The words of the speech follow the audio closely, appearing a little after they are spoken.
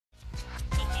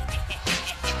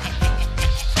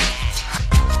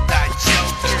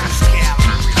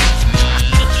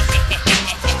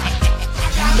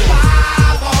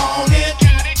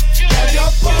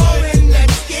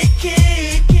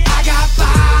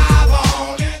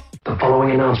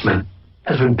announcement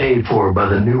has been paid for by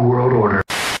the New World Order.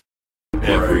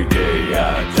 Every day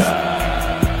I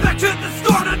die. Back to the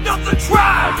start, another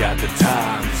try. I got the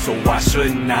time, so why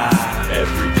shouldn't I?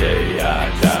 Every day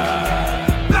I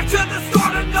die. Back to the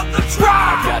start, another try.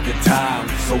 I got the time,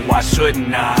 so why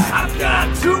shouldn't I? I've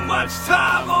got too much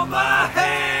time on my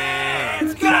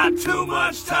hands. Got too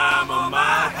much time on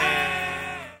my hands.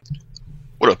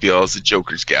 What up, y'all? It's the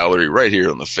Joker's Gallery right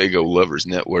here on the Fago Lovers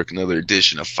Network. Another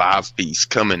edition of Five Piece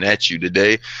coming at you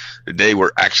today. Today we're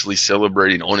actually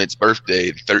celebrating on its birthday,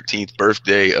 the 13th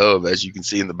birthday of, as you can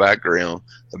see in the background,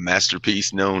 the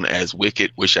masterpiece known as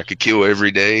Wicked, Wish I Could Kill Every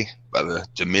Day by the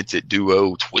demented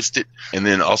duo Twisted. And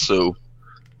then also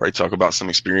probably talk about some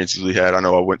experiences we had. I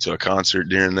know I went to a concert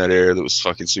during that era that was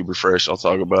fucking super fresh I'll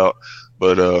talk about.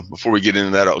 But before we get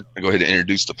into that, I'll go ahead and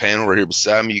introduce the panel. Right here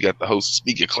beside me, you got the host of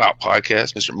Speak Your Clout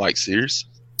podcast, Mr. Mike Sears.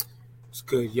 What's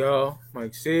good, y'all?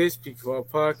 Mike Sears, Speak Your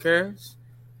Clout podcast,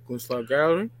 Goonslow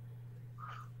Gallery.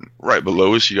 Right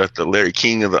below us, you got the Larry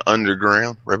King of the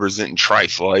Underground, representing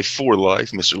Trife Life for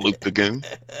Life, Mr. Luke the Goon.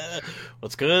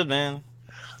 What's good, man?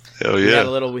 Hell yeah.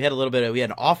 We had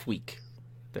an off week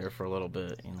there for a little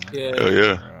bit, you know. Yeah. Hell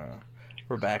yeah.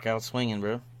 We're back out swinging,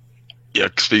 bro. Yeah,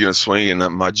 speaking of swinging,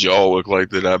 my jaw looked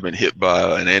like that I've been hit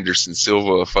by an Anderson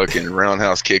Silva fucking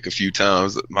roundhouse kick a few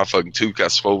times. My fucking tooth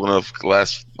got swollen up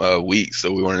last week,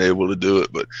 so we weren't able to do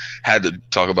it. But had to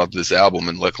talk about this album,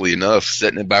 and luckily enough,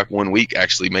 setting it back 1 week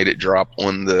actually made it drop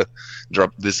on the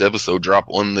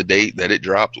date that it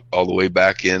dropped all the way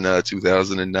back in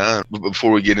 2009. But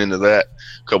before we get into that,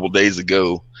 a couple days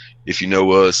ago, if you know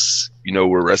us, you know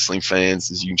we're wrestling fans.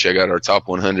 As you can check out our top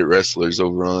 100 wrestlers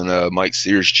over on Mike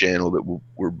Sears' channel that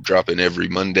we're dropping every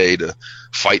Monday to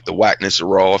fight the whackness of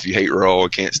Raw. If you hate Raw or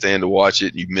can't stand to watch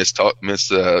it, you miss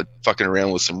fucking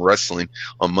around with some wrestling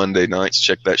on Monday nights,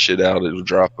 check that shit out. It'll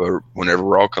drop whenever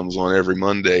Raw comes on every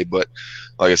Monday. But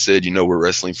like I said, you know we're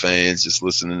wrestling fans just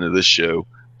listening to this show.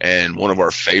 And one of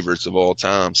our favorites of all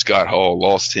time, Scott Hall,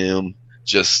 lost him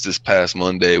just this past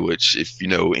Monday, which if you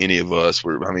know any of us,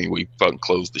 we fucking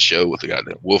closed the show with the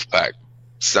goddamn Wolfpack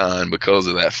sign because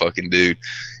of that fucking dude.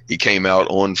 He came out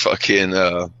on fucking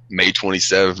May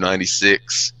 27th,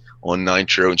 96 on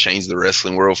Nitro and changed the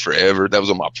wrestling world forever. That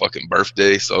was on my fucking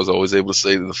birthday, so I was always able to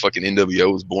say that the fucking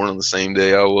NWO was born on the same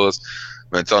day I was.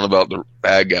 Man, talking about the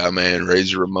bad guy, man,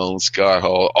 Razor Ramon, Scott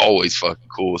Hall, always fucking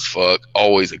cool as fuck,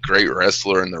 always a great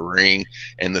wrestler in the ring.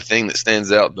 And the thing that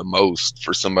stands out the most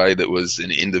for somebody that was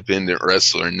an independent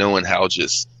wrestler, knowing how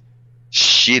just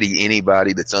shitty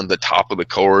anybody that's on the top of the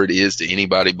card is to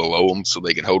anybody below them so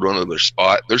they can hold on to their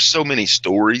spot. There's so many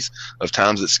stories of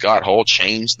times that Scott Hall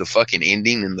changed the fucking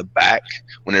ending in the back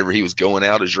whenever he was going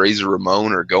out as Razor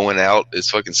Ramon or going out as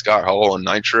fucking Scott Hall on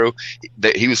Nitro.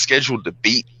 That he was scheduled to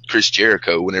beat Chris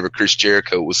Jericho whenever Chris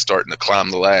Jericho was starting to climb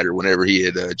the ladder, whenever he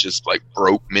had just like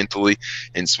broke mentally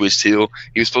and switched heel.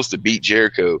 He was supposed to beat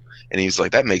Jericho, and he was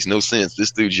like, that makes no sense.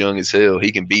 This dude's young as hell.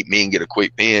 He can beat me and get a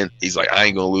quick pin. He's like, I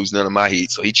ain't going to lose none of my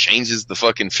heat. So he changes the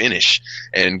fucking finish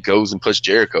and goes and puts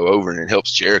Jericho over, and it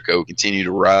helps Jericho continue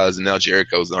to rise. And now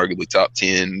Jericho's an arguably top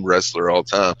 10 wrestler all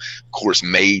time. Of course,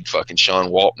 made fucking Sean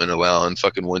Waltman allowing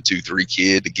fucking 1, 2, 3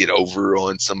 Kid to get over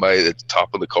on somebody at the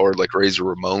top of the card like Razor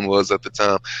Ramon was at the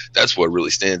time. That's what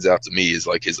really stands out to me is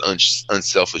like his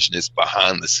unselfishness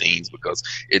behind the scenes, because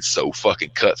it's so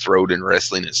fucking cutthroat in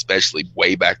wrestling, especially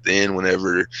way back then.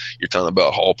 Whenever you're talking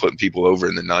about Hall putting people over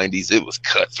in the 90s, it was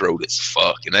cutthroat as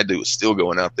fuck, and that dude was still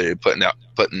going out there and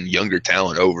putting younger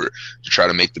talent over to try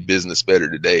to make the business better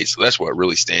today. So that's what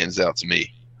really stands out to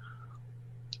me.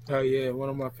 Oh yeah, one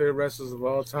of my favorite wrestlers of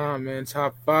all time, man.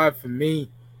 Top 5 for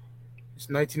me. It's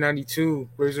 1992,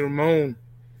 Razor Ramon.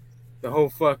 The whole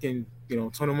fucking,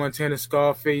 Tony Montana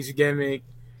Scarface gimmick,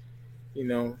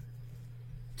 something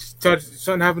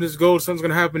happened to this gold, something's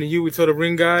gonna happen to you. We told the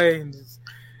ring guy, and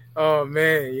oh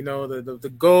man,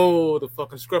 the gold, the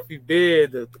fucking scruffy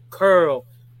beard, the curl,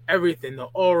 everything, the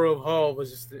aura of Hall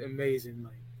was just amazing.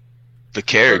 Like the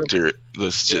character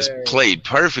was just played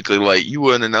perfectly. Like you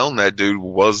wouldn't have known that dude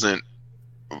wasn't.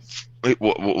 You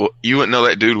wouldn't know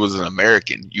that dude was an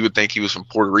American. You would think he was from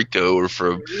Puerto Rico or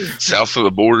from south of the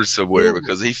border somewhere,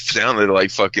 because he sounded like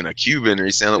fucking a Cuban, or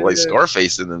he sounded like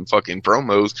Scarface in them fucking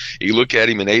promos. You look at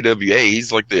him in AWA,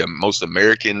 he's like the most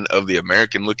American of the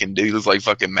American looking dudes, like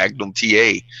fucking Magnum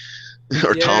TA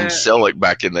or Tom Selleck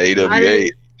back in the AWA.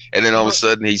 And then all of a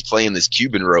sudden he's playing this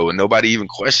Cuban role, and nobody even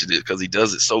questioned it because he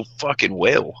does it so fucking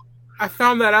well. I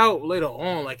found that out later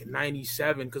on, like in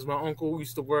 '97, because my uncle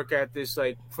used to work at this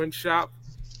like print shop.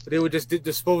 But they would just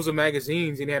dispose of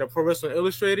magazines, and he had a Pro Wrestling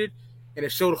Illustrated, and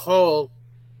it showed Hall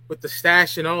with the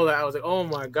stash and all that. I was like, oh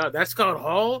my god, that's Scott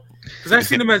Hall? Because I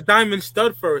seen him as Diamond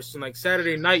Stud first in like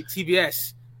Saturday Night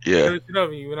TBS. Yeah.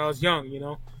 When I was young, you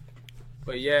know.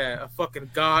 But yeah, a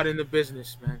fucking god in the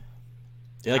business, man.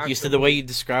 Yeah, like you said, the way you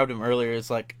described him earlier, it's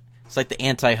like the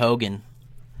anti-Hogan,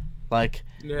 like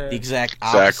the exact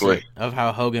opposite of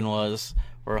how Hogan was.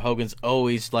 Where Hogan's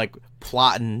always like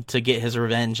plotting to get his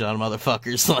revenge on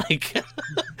motherfuckers. Like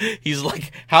he's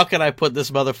like, how can I put this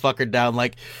motherfucker down?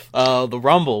 Like the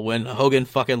Rumble when Hogan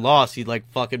fucking lost, he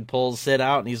like fucking pulls Sid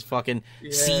out and he's fucking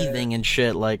seething and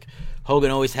shit. Like Hogan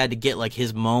always had to get like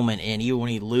his moment in, even when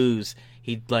he'd lose,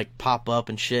 he'd like pop up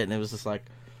and shit. And it was just like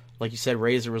you said,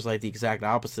 Razor was like the exact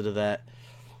opposite of that.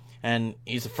 And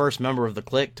he's the first member of the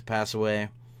Clique to pass away.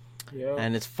 Yeah.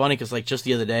 And it's funny because like just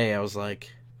the other day I was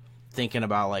like thinking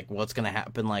about like what's gonna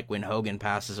happen like when Hogan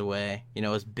passes away, you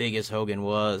know, as big as Hogan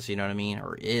was, you know what I mean,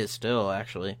 or is still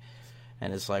actually.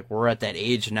 And it's like we're at that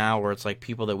age now where it's like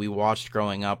people that we watched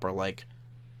growing up are like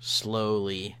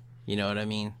slowly, you know what I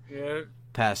mean,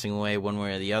 passing away one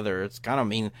way or the other. It's kind of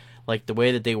mean like the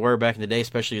way that they were back in the day,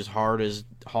 especially as hard as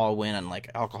Hall went on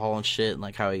like alcohol and shit, and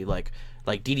like how he like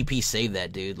DDP saved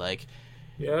that dude. Like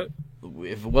if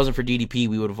it wasn't for DDP,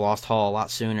 we would have lost Hall a lot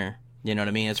sooner. You know what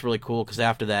I mean? It's really cool because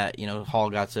after that, you know,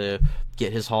 Hall got to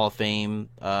get his Hall of Fame,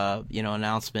 you know,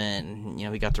 announcement. And, you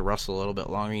know, he got to wrestle a little bit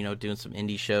longer, you know, doing some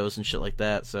indie shows and shit like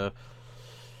that. So,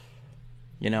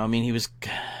 you know, I mean, he was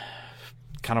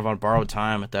kind of on borrowed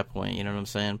time at that point. You know what I'm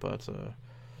saying? But,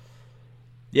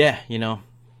 yeah, you know,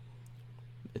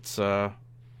 it's a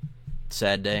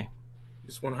sad day.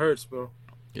 This one hurts, bro.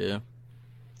 Yeah.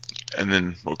 And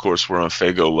then, of course, we're on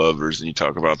Faygo Lovers, and you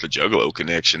talk about the Juggalo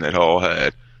connection that Hall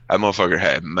had. That motherfucker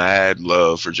had mad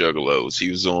love for Juggalos. He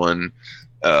was on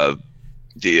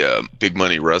the Big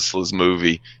Money Rustlers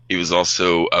movie. He was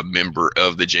also a member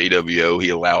of the JWO. He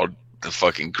allowed the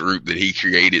fucking group that he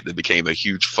created that became a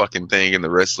huge fucking thing in the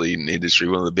wrestling industry,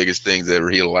 one of the biggest things ever.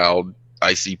 He allowed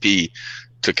ICP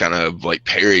to kind of like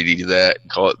parody that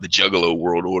and call it the Juggalo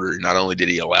World Order. Not only did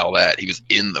he allow that, he was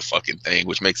in the fucking thing,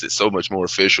 which makes it so much more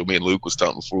official. Me and Luke was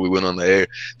talking before we went on the air.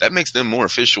 That makes them more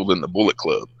official than the Bullet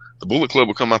Club. The Bullet Club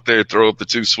would come out there, throw up the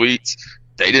two sweets.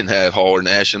 They didn't have Hall or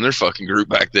Nash in their fucking group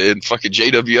back then. Fucking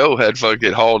JWO had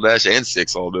fucking Hall, Nash, and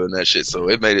Six all doing that shit. So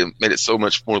it made it so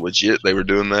much more legit. They were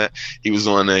doing that. He was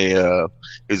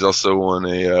also on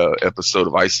a episode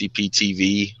of ICP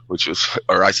TV, which was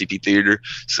or ICP Theater.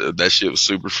 So that shit was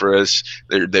super fresh.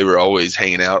 They were always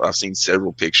hanging out. I've seen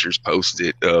several pictures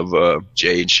posted of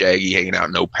Jay and Shaggy hanging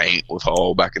out no paint with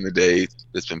Hall back in the day.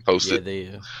 It's been posted.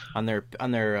 Yeah, they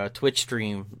on their Twitch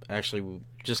stream actually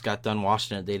just got done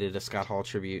watching it. They did a Scott Hall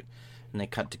tribute, and they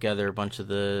cut together a bunch of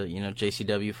the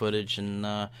JCW footage,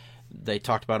 and they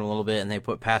talked about him a little bit, and they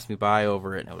put "Pass Me By"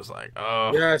 over it, and it was like,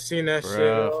 oh yeah, I seen that shit.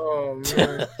 Oh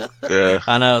man, yeah,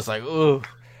 I know. It's like ooh,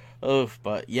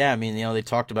 but yeah, I mean, they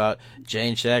talked about Jay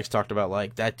and Shags talked about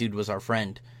like that dude was our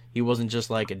friend. He wasn't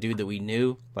just like a dude that we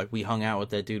knew. Like we hung out with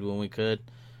that dude when we could.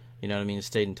 You know what I mean?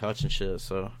 Stayed in touch and shit.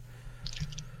 So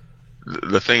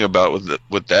the thing about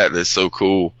with that that's so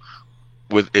cool.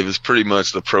 It was pretty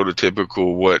much the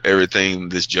prototypical what everything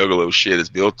this Juggalo shit is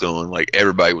built on. Like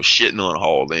everybody was shitting on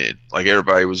Hall then. Like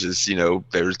everybody was just,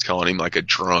 they were calling him like a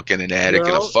drunk and an addict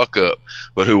and a fuck up.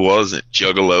 But who wasn't?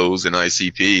 Juggalos and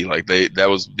ICP. Like that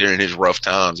was during his rough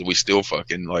times, and we still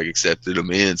fucking like accepted him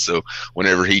in. So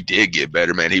whenever he did get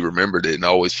better, man, he remembered it and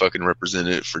always fucking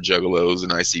represented it for Juggalos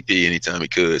and ICP anytime he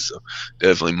could. So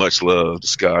definitely much love to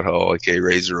Scott Hall, aka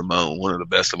Razor Ramon, one of the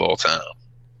best of all time.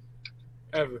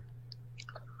 Ever.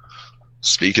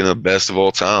 Speaking of best of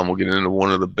all time, we'll get into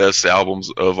one of the best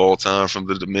albums of all time from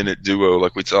the Demented Duo,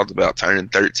 like we talked about, turning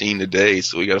 13 today.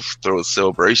 So we got to throw a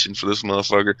celebration for this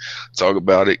motherfucker, talk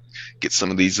about it, get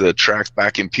some of these tracks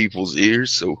back in people's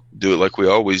ears. So do it like we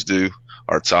always do.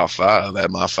 Our top five, at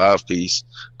my 5-piece,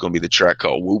 going to be the track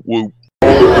called Whoop Whoop.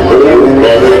 All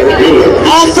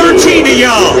 13 of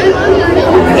y'all.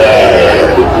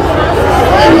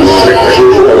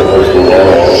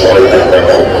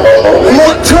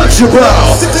 Untouchable,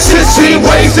 16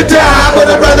 ways to die, but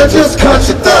I'd rather just cut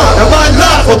your thumb. Am I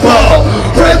laughable?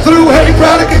 Ran through hate,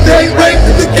 product and date rape,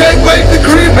 the gateway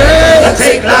degree, man. I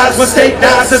take lives, mistake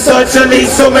knives and such, I leave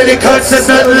so many cuts, there's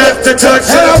nothing left to touch.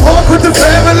 And I walk with the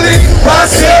family, I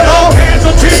said all hands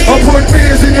on team. I'll put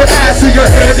beers in your ass and your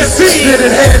head to see. Then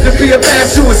it had to be a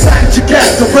mass suicide, you got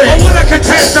the ring. I want a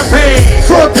catastrophe.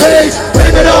 Front page,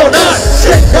 blame it on us.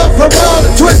 Shake up from all the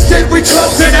twisted we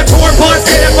trust. And that poor boy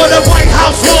standing for the White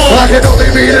House wall. I can only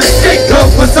be the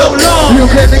scapegoat for so long. you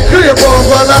get me clear, ball,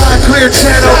 line, clear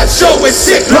channel. Not showing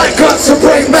sick like guts of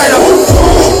brain matter.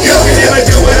 You can never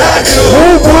do what I do.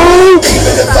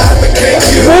 Even if I became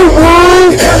you.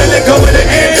 You gotta let go of the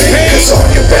envy. It's on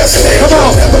your best day. Come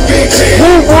on, never be me.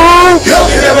 You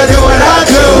can never do what I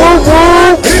do.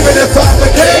 Even if I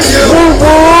became you.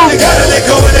 You gotta let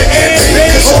go of the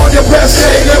envy. It's on your best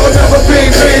day. Never be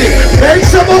me. Make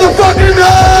some motherfucking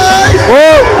noise.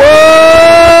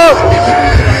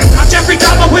 I'm Jeffrey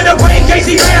Dahmer with a brain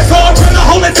Casey asshole. Drill a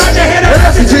hole inside your head and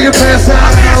listen to your pants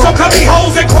out. So cubby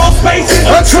holes and crawl spaces.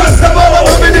 Untrustable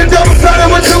woman and double-sided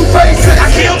with two faces. I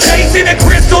killed Jason in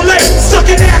Crystal Lake.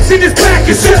 Sucking ass in his back.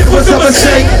 You said it was a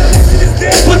mistake.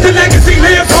 But the legacy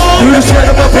lives on. You just shred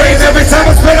up my brain every time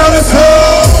I spit on the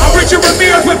floor. I'm Richard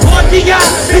Ramirez with bloody eyes.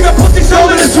 Nigga pussy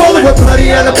swollen and swollen with bloody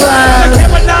alibis. I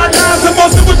kept my 9 lives and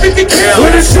most of them with 50 kills.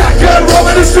 With a shotgun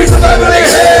roaming the streets of Beverly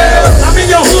Hills. I'm in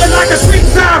your hood like a street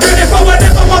sign, ready for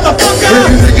whatever, motherfucker. If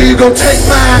you think you gon' take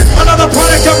mine. Another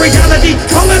product of reality.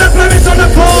 Calling a blemish on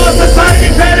the floor of society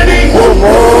vanity.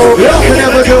 You can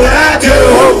never do what I do.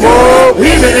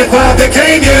 Even if I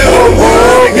became you.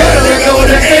 You gotta let go of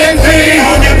the envy.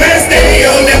 On your best day,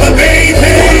 you'll never be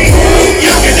me.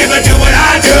 You can never do what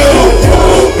I do.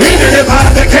 Even if I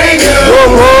became you.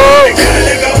 You gotta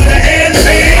let go of the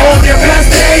envy. On your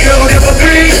best day, you'll never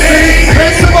be me.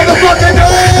 Make some motherfucking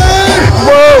noise.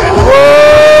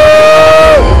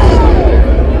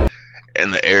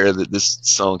 And the era that this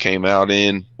song came out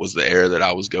in was the era that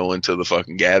I was going to the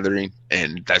fucking gathering,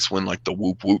 and that's when like the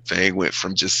whoop whoop thing went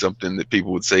from just something that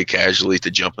people would say casually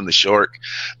to jumping the shark.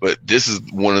 But this is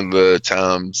one of the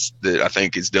times that I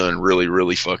think it's done really,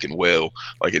 really fucking well.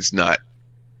 Like, it's not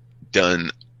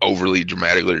done overly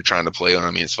dramatically or trying to play on.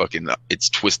 I mean, it's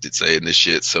Twisted saying this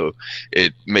shit, so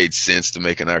it made sense to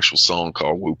make an actual song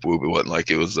called Whoop Whoop. It wasn't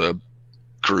like it was a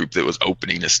group that was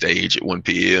opening a stage at 1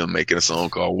 p.m. making a song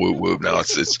called Whoop Whoop. Now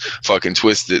it's fucking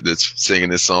Twisted that's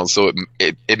singing this song, so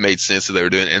it made sense that they were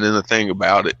doing it. And then the thing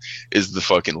about it is the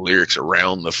fucking lyrics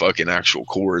around the fucking actual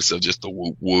chorus of just the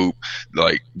whoop whoop.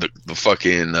 Like the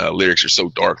fucking lyrics are so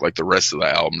dark like the rest of the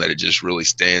album that it just really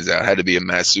stands out. Had to be a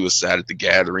mass suicide at the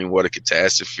gathering. What a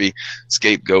catastrophe.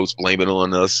 Scapegoats blaming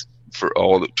on us for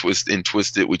all the Twisted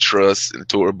we trust, and the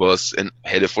tour bus and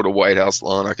headed for the White House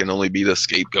lawn. I can only be the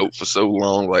scapegoat for so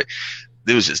long. Like,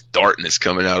 there was just darkness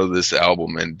coming out of this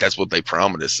album, and that's what they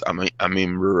promised us. I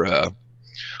remember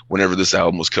whenever this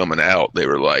album was coming out, they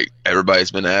were like, everybody's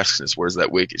been asking us, where's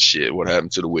that wicked shit? What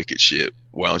happened to the wicked shit?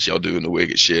 Why aren't y'all doing the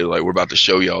wicked shit? Like, we're about to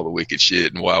show y'all the wicked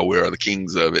shit, and why we are the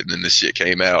kings of it. And then this shit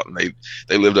came out, and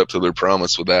they lived up to their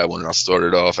promise with that one. And I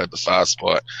started off at the 5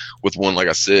 spot with one, like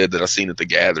I said, that I seen at the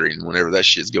gathering. Whenever that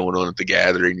shit's going on at the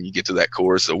gathering, and you get to that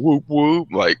chorus of whoop whoop,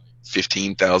 like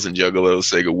 15,000 juggalos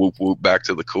say go whoop whoop back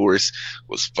to the chorus,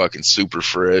 was fucking super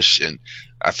fresh. And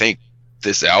I think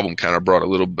this album kind of brought a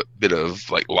little bit of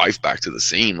like life back to the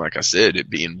scene. Like I said, it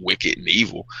being wicked and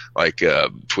evil. Like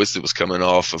Twisted was coming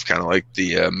off of kind of like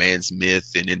the Man's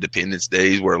Myth and Independence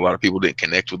days, where a lot of people didn't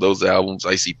connect with those albums.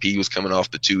 ICP was coming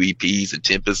off the 2 EPs and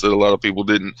Tempest that a lot of people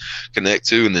didn't connect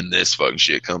to, and then this fucking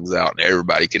shit comes out and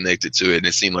everybody connected to it. And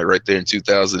it seemed like right there in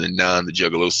 2009 the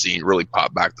Juggalo scene really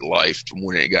popped back to life from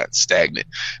when it got stagnant.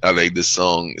 I think this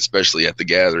song, especially at the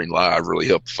gathering live, really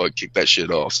helped fucking kick that shit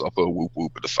off. So I put Whoop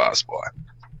Whoop at the 5 spot.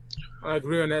 I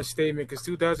agree on that statement, because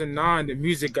 2009 the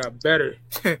music got better.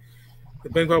 The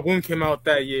Bang Bang Boom came out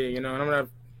that year, you know, and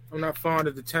I'm not fond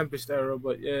of the Tempest era,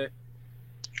 but yeah.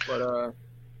 But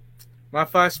my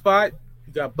 5 spot,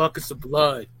 you got Buckets of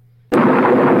Blood.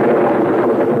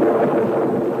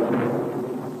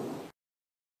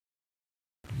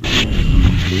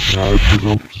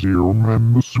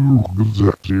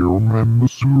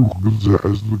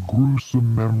 As the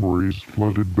gruesome memories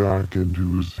flooded back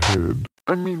into his head.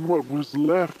 I mean, what was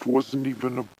left wasn't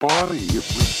even a body, it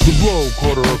was... The blow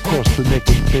caught her across the neck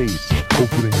and face,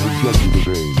 opening the jugular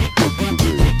vein,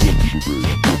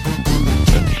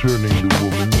 and turning the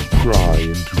woman's cry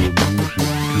into a muted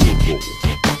pure bowl.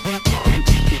 It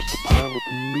was just a pile of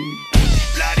meat.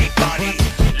 Bloody funny,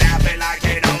 laughing like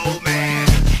an old man.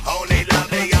 Only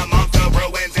lovely amongst the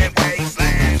ruins and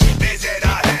wastelands. Vision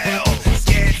of hell,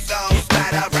 schizo,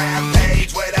 splatter,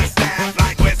 rampage with a staff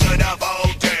like Wizard of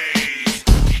Old Days.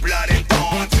 Blood and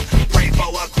thorns, pray for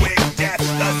a quick death.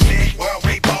 The sick world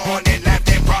reborn and left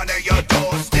in front of your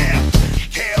doorstep.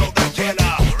 Kill the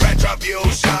killer,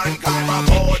 retribution, climb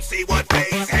aboard, see what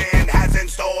fate's hand has in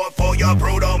store for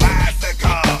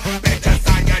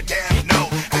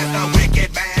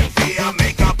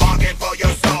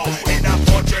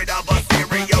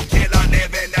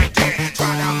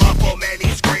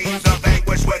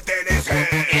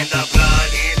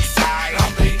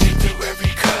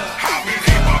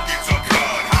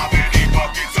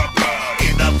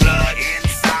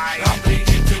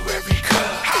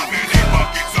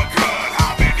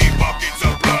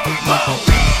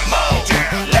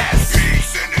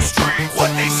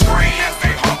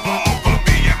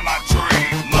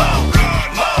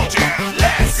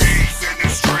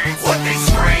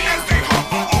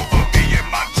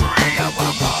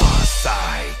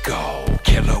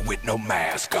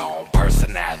mask on.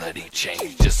 Personality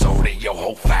change, disorder your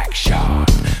whole faction.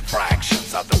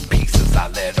 Fractions of the pieces I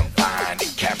let them find.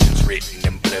 And captions written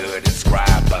in blood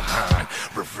inscribed behind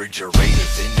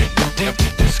refrigerators in an attempt to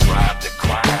describe the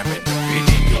crime. In the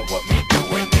video of me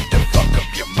doing it to fuck up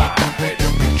your mind.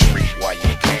 Better retreat while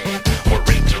you can, or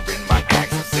enter in my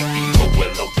axis of evil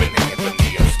will open hands of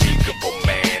the unspeakable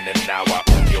man. And now I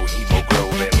own your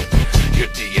hemoglobin. Your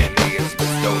DNA is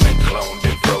bestowed and cloned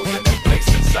and frozen and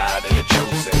placed inside of the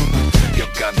chosen.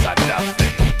 Your guns are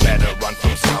nothing. Better run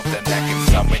from something that can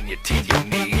summon you to your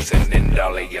knees and end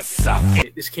all of your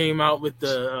suffering. This came out with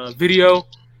the video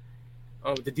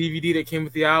of the DVD that came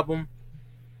with the album.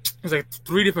 There's like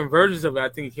 3 different versions of it. I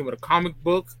think it came with a comic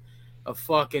book, a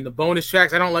fucking the bonus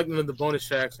tracks. I don't like none of the bonus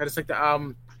tracks. I just like the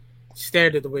album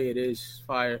standard the way it is.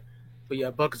 Fire. But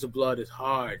yeah, Buckets of Blood is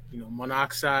hard. You know,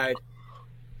 Monoxide.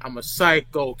 I'm a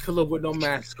psycho, killer with no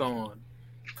mask on.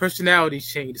 Personality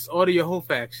change. Disorder your whole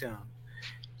faction.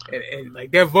 And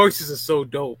like their voices are so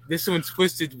dope. This one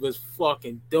Twisted was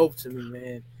fucking dope to me,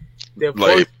 man. Their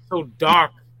voice is so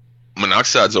dark.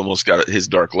 Monoxide's almost got his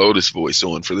Dark Lotus voice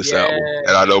on for this album,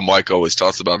 and I know Mike always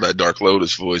talks about that Dark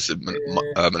Lotus voice that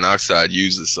Monoxide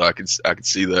uses, so I could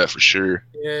see that for sure.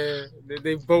 Yeah,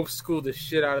 they both schooled the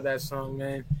shit out of that song,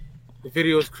 man. The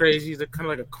video is crazy. It's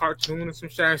kind of like a cartoon or some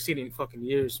shit. I haven't seen it in fucking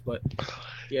years, but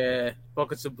yeah,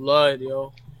 Buckets of Blood,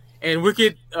 yo. And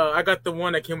Wicked, I got the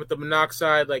one that came with the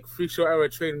Monoxide, like Freak Show era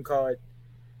trading card.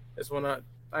 That's one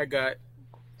I got.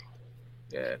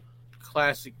 Yeah,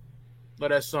 classic. Love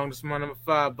that song. This is my number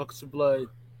 5, Buckets of Blood.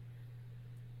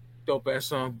 Dope ass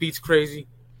song. Beats crazy.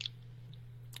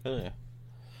 Oh, yeah.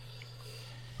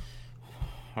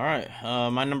 All right.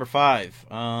 My number 5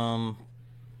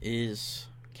 is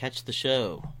Catch the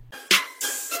Show.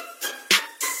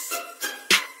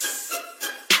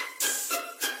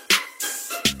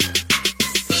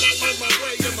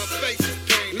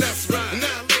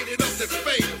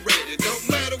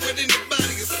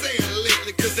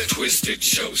 Twisted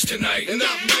shows tonight, and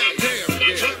I'm mad. Damn,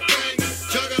 truck banging,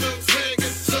 juggalos hanging,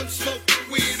 some smoking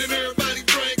weed and everybody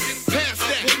drinking. Pass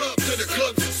that. I pull up to the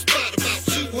club's spot, about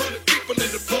 200 people in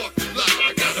the parking lot.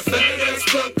 I got a fat ass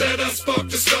pump that I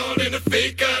sparked to start and a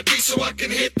fake ID so I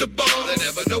can hit the bar. I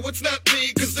never know it's not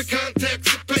me, cause the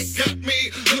contacts of paint got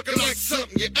me looking like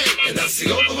something you ain't. And I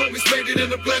see all the homies made it,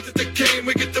 and I'm glad that they came.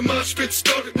 We get the mosh pit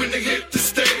started when they hit the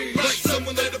stage. Like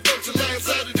someone let a bunch of lions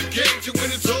out of the cage, and when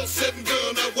it's all said and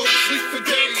done, I won't sleep for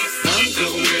days. I'm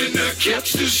going to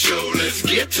catch the show. Let's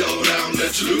get towed down.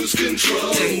 Let's lose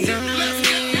control. Tonight, let's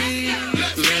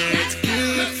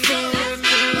get fun.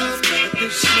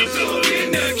 I'm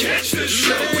going to catch the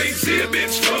show.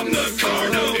 Exhibits from the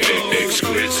carnival.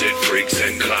 Exquisite freaks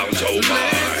and clowns. Oh my.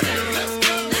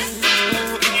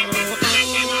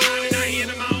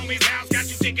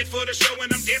 For the show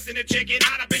and I'm dancing to check it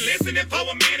out. I've been listening for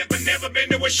a minute but never been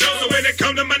to a show. So when it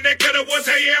come to my neck of the woods,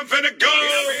 hey, I'm finna go.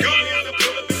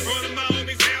 Pull up in front of my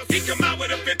homie's house. He come out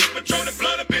with a 50 Patron and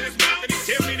blood up in his mouth. And he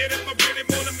tell me that if I really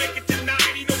wanna make it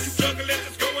tonight, he knows 2 jugglers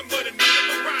is going but a nigga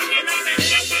for ride. And I let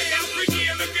him say I'm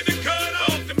freaky and look at the cut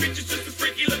off. The bitches just as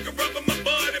freaky, look a rub on my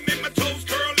butt and make my toes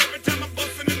curl every time I'm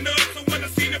busting a nut. So when I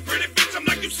see the pretty bitch, I'm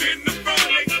like, you sitting in the front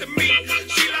next to me.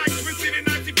 She likes twisted and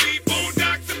ICB,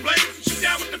 boondocks and blazes. She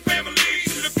down with the family.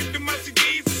 She looking through my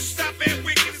CDs. Stop at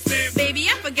Wicked and said, baby,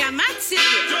 I forgot my ticket.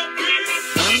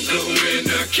 I'm going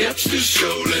to catch the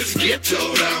show. Let's get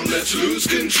towed down. Let's lose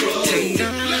control. Tonight,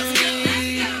 let's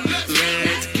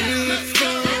get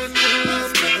fun.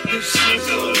 I'm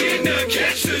going to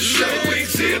catch the show.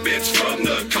 Exhibits from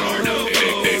the carnival.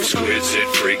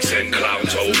 Exquisite freaks and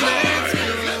clowns. Oh my.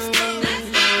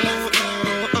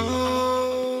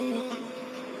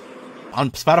 On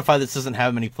Spotify, this doesn't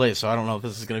have many plays, so I don't know if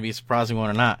this is going to be a surprising one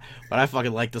or not. But I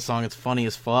fucking like the song. It's funny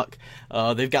as fuck.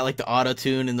 They've got like the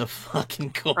auto-tune in the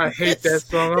fucking chorus. I hate that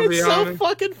song. I'll it's so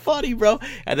fucking funny, bro.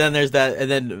 And then there's that, and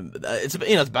then it's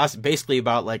it's basically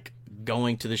about like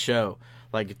going to the show.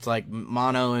 Like it's like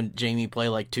Mono and Jamie play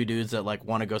like 2 dudes that like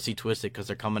want to go see Twisted because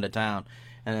they're coming to town.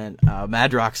 And then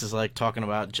Madrox is like talking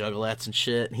about juggalettes and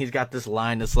shit. And he's got this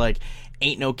line that's like,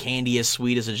 "Ain't no candy as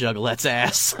sweet as a juggalette's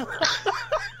ass."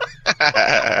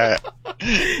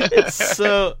 It's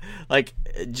so like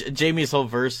Jamie's whole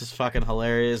verse is fucking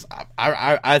hilarious.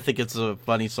 I think it's a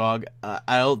funny song. I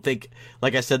don't think,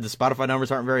 like I said, the Spotify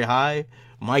numbers aren't very high.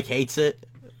 Mike hates it,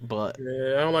 but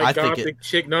yeah, I don't like Gothic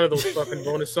Chick. None of those fucking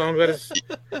bonus songs. That is...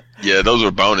 Yeah, those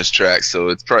are bonus tracks, so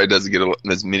it probably doesn't get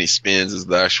as many spins as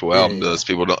the actual album does.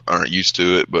 People aren't used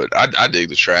to it, but I dig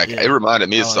the track. It reminded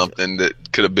me of something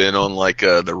that could have been on like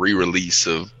the re-release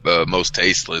of Most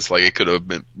Tasteless. Like it could have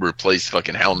been replaced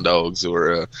fucking Hound Dogs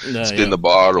or Spin the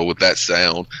Bottle with that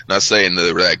sound. Not saying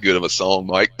they're that good of a song,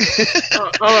 Mike.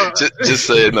 just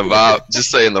saying the vibe.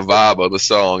 Just saying the vibe of the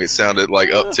song. It sounded like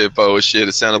up tempo as shit.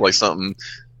 It sounded like something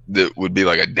that would be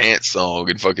like a dance song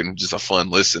and fucking just a fun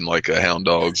listen, like a Hound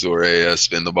Dogs or a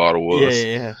Spin the Bottle was.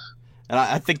 Yeah. And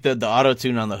I think the auto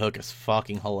tune on the hook is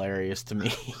fucking hilarious to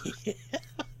me.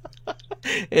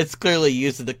 It's clearly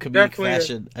used in the comedic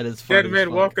fashion, and it's funny. Dead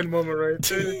man walking moment right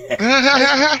there.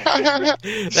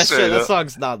 That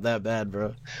song's not that bad,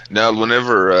 bro. Now,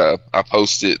 whenever I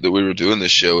posted that we were doing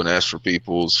this show and asked for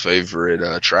people's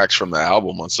favorite tracks from the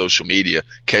album on social media,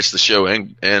 Catch the Show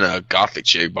and Gothic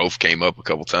Chick both came up a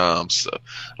couple times. So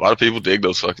a lot of people dig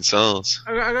those fucking songs.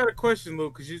 I got a question,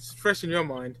 Luke, because it's fresh in your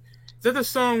mind. Is that the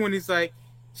song when he's like,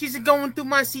 she's going through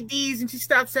my CDs and she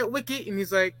stops at Wicked and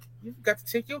he's like, you've got to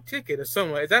take your ticket or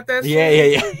something? Is that song?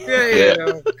 Yeah.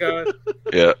 Oh, God.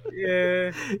 Yeah.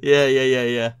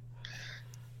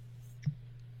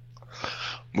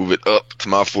 Move it up to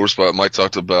my 4 spot. Mike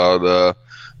talked about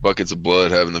Buckets of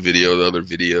Blood having the video. The other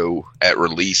video at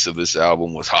release of this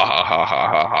album was Ha Ha Ha Ha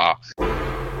Ha Ha.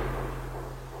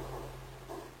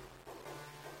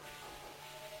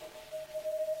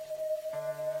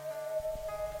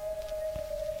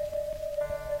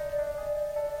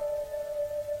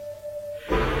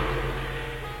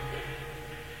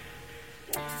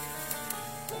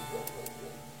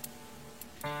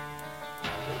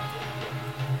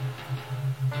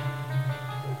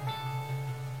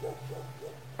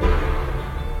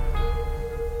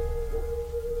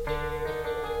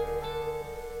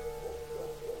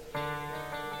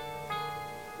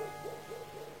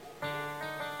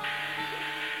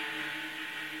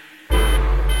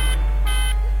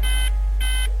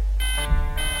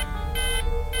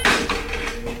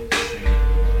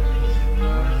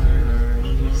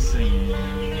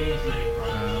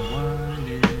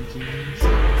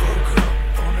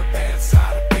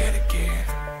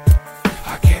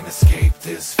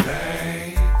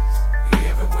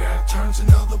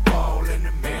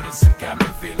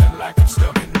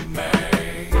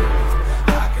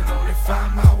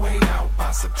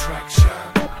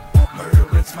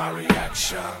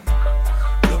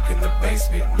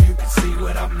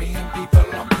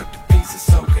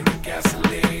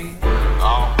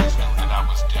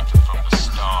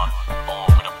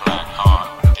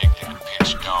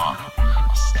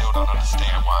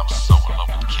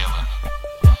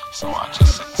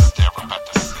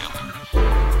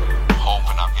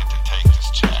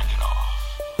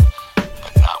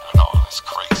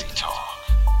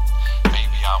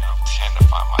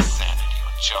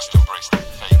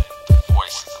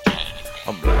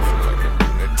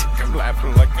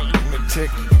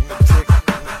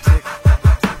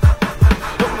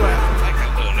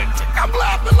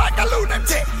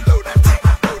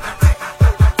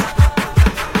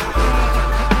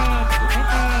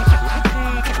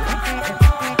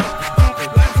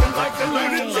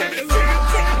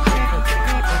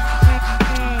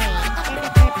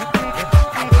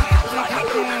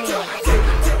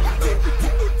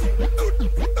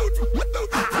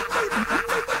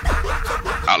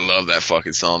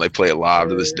 Fucking song. They play it live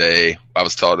to this day. I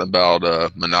was talking about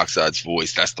Monoxide's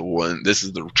voice. That's the one. This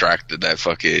is the track that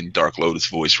fucking Dark Lotus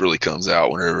voice really comes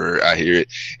out whenever I hear it.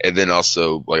 And then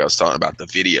also, like I was talking about, the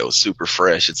video is super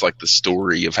fresh. It's like the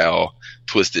story of how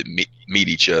Twisted meet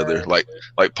each other. Like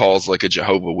Paul's like a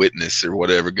Jehovah's Witness or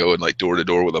whatever, going like door to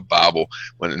door with a Bible,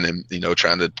 and then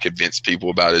trying to convince people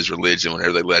about his religion.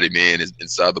 Whenever they let him in,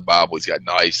 inside the Bible, he's got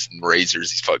knives and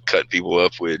razors. He's fucking cutting people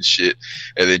up with and shit.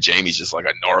 And then Jamie's just like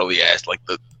a gnarly ass. Like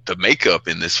the makeup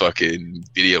in this fucking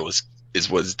video is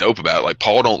what's dope about it. Like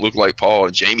Paul don't look like Paul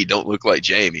and Jamie don't look like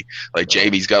Jamie. Like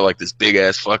Jamie's got like this big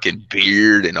ass fucking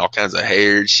beard and all kinds of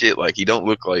hair and shit. Like he don't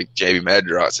look like Jamie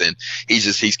Madrox, and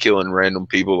he's killing random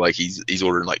people. Like he's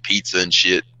ordering like pizza and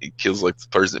shit. He kills like the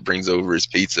person that brings over his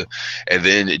pizza. And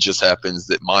then it just happens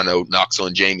that Mono knocks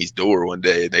on Jamie's door one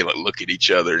day and they like look at each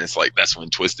other, and it's like that's when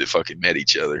Twisted fucking met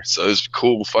each other. So it's a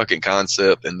cool fucking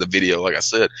concept. And the video, like I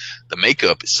said, the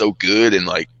makeup is so good, and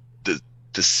like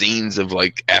the scenes of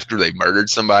like after they murdered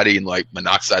somebody and like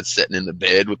Monoxide sitting in the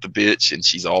bed with the bitch and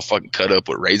she's all fucking cut up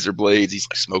with razor blades. He's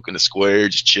like smoking a square,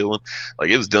 just chilling. Like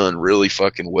it was done really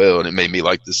fucking well, and it made me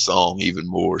like this song even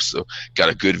more. So got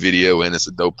a good video and it's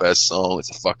a dope ass song.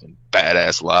 It's a fucking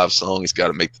badass live song. It's got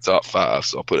to make the top 5,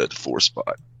 so I'll put it at the 4th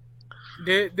spot.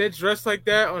 They're dressed like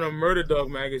that on a Murder Dog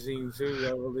magazine too, I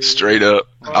believe. Straight up.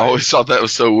 I always thought that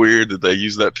was so weird that they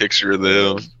used that picture of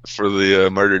them for the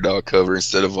Murder Dog cover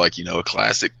instead of like a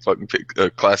classic fucking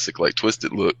classic like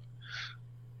Twisted look.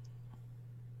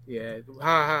 Yeah,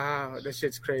 ha. That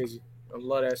shit's crazy. I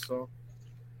love that song.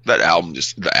 That album,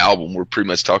 the album we're pretty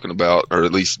much talking about, or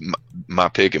at least my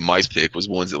pick and Mike's pick was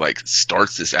ones that like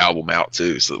starts this album out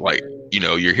too. So like, you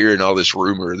know, you're hearing all this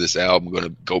rumor of this album going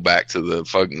to go back to the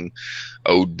fucking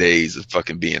old days of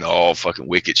fucking being all fucking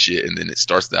wicked shit, and then it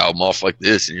starts the album off like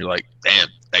this, and you're like, damn,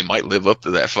 they might live up to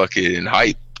that fucking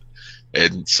hype.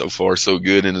 And so far, so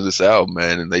good into this album,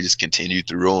 man, and they just continue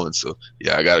through on. So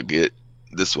yeah, I gotta get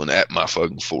this one at my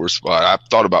fucking 4th spot. I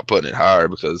thought about putting it higher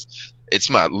because it's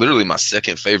literally my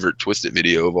second favorite Twisted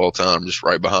video of all time, just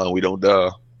right behind We Don't Die.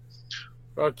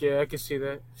 Fuck yeah, I can see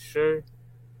that. Sure.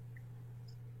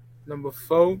 Number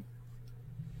 4.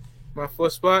 My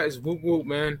 4th spot is Whoop Whoop,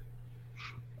 man.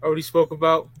 Already spoke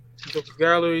about Joker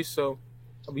Gallery, so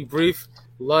I'll be brief.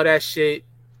 Love that shit.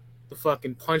 The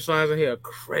fucking punchlines on here are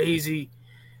crazy.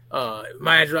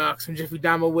 Madrox from Jeffrey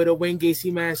Dahmer with a Wayne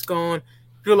Gacy mask on.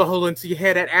 Drill a hole into your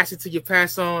head, that acid till you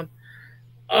pass on.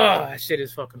 Oh, that shit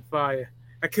is fucking fire.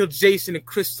 I killed Jason in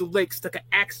Crystal Lake, stuck an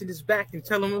axe in his back and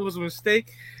tell him it was a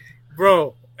mistake.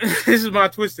 Bro, this is my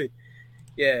Twisted.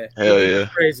 Yeah. Hell yeah.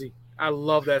 Crazy. I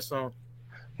love that song.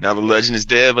 Now the legend is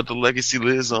dead, but the legacy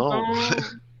lives on.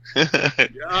 Yeah,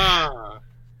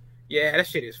 that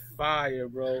shit is fire,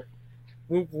 bro.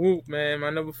 Whoop, whoop, man. My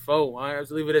number 4. I have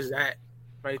to leave it as that.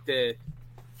 Right there.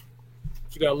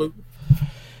 What you got, Luke?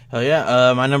 Hell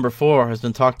yeah. My number 4 has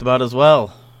been talked about as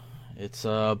well. It's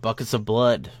Buckets of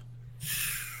Blood.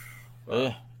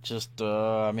 I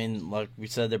mean, like we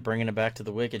said, they're bringing it back to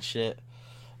the wicked shit.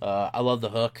 I love the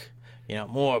hook. You know,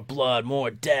 more blood,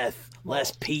 more death,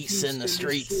 less peace in the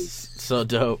streets. So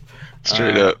dope.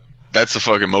 Straight up. That's the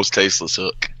fucking Most Tasteless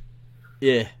hook.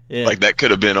 Yeah. Like, that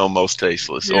could have been on Most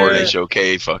Tasteless or an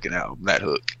HOK fucking album, that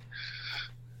hook.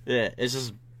 Yeah, it's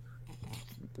just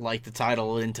like the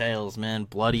title entails, man.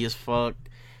 Bloody as fuck.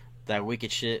 That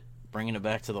wicked shit. Bringing it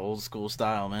back to the old school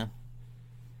style, man.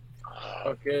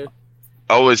 Okay.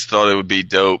 I always thought it would be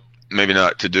dope, maybe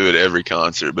not to do it every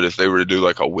concert, but if they were to do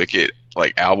like a wicked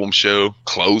like album show,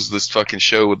 close this fucking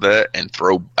show with that and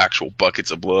throw actual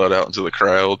buckets of blood out into the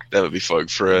crowd, that would be fucking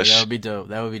fresh. Yeah,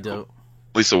 that would be dope.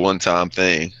 At least a one-time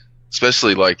thing.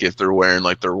 Especially like if they're wearing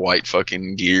like their white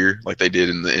fucking gear, like they did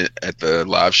at the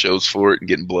live shows for it, and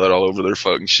getting blood all over their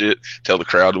fucking shit. Tell the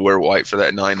crowd to wear white for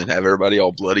that night and have everybody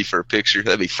all bloody for a picture.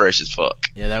 That'd be fresh as fuck.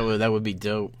 Yeah, that would be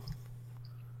dope.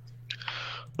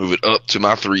 Move it up to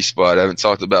my 3 spot. I haven't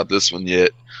talked about this one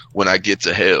yet. When I Get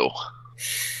to Hell.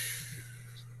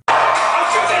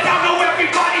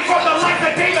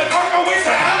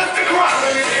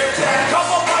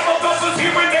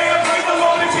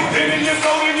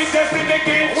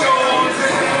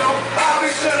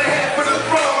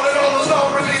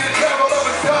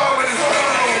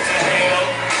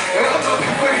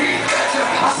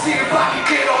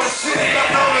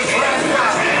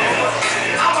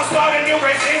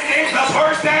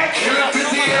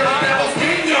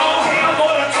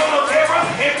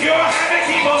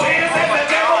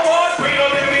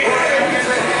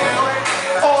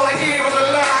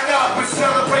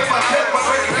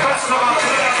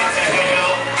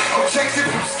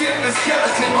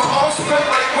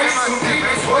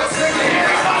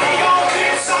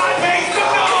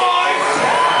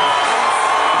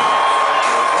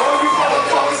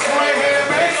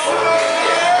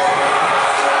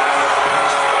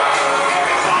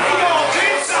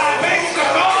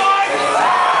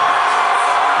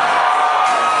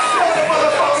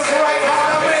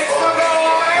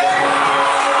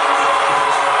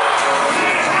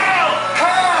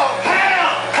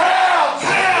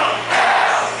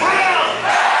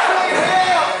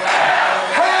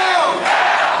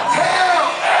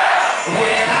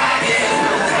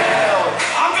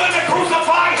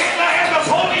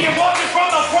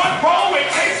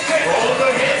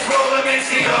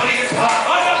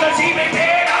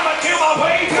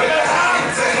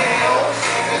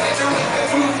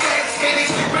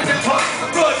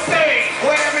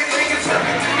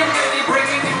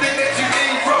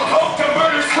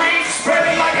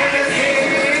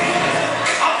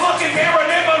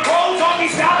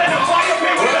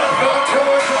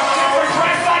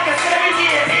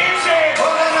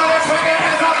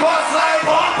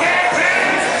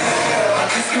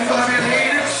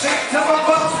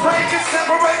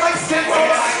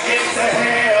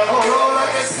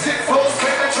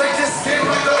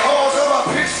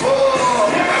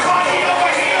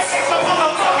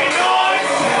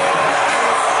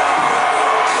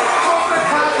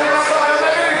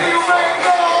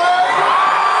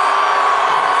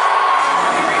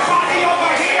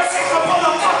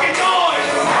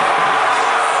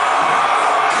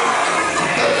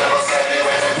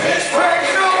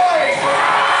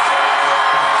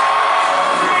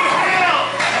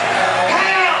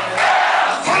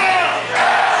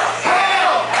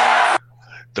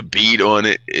 the beat on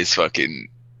it is fucking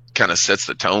kind of sets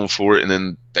the tone for it, and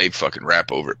then they fucking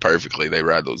rap over it perfectly. They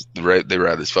ride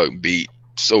this fucking beat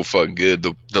so fucking good.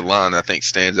 The line I think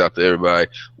stands out to everybody: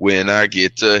 when I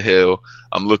get to hell,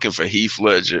 I'm looking for Heath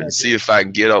Ledger and see if I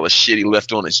can get all the shit he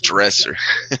left on his dresser.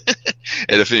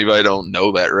 And if anybody don't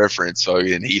know that reference,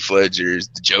 fucking Heath Ledger's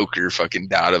the Joker fucking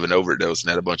died of an overdose and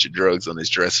had a bunch of drugs on his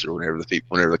dresser whenever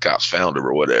the cops found him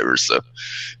or whatever. So,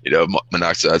 you know,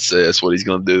 Monoxide says what he's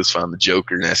going to do is find the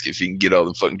Joker and ask if he can get all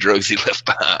the fucking drugs he left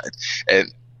behind.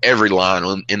 And every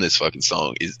line in this fucking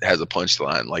song has a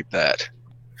punchline like that.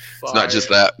 It's not just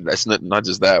that. That's not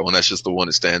just that one. That's just the one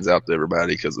that stands out to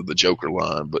everybody because of the Joker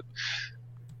line. But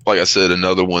like I said,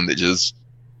 another one that just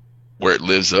where it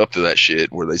lives up to that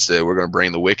shit, where they said we're going to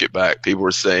bring the Wicked back. People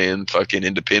were saying fucking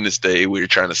Independence Day, we were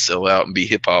trying to sell out and be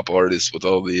hip hop artists with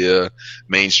all the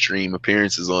mainstream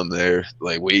appearances on there.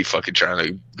 Like, we fucking trying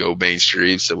to go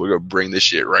mainstream, so we're going to bring this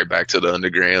shit right back to the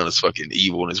underground. It's fucking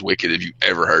evil and it's wicked if you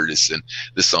ever heard this. And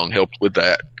this song helped with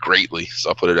that greatly. So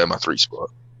I put it at my 3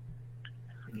 spot.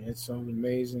 Yeah, it sounds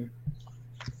amazing.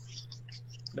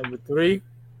 Number 3,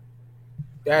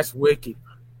 that's Wicked.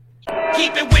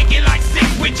 Keep it wicked like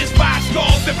 6 witches, 5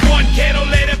 skulls and 1 kettle.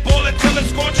 Let it boil until it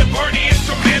scorch and burn the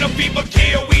instrumental. People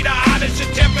kill, we the hottest, your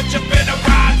temperature finna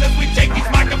rise as we take these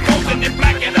microphones and then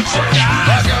blacken up your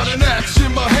eyes. I got an axe in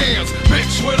my hands,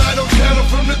 bitch, when I don't channel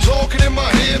from the talking in my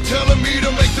head, telling me to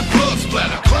make the blood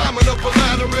splatter. Climbing up a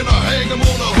ladder and I hang them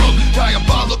on a hook,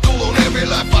 diabolical on every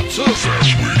life I took.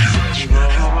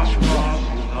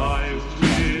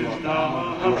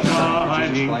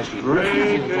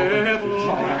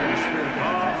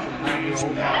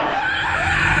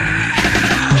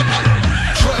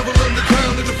 Travel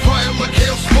underground in the fire like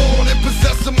hell spawn and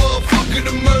possess a motherfucker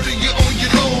to murder you on your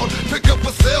lawn. Pick up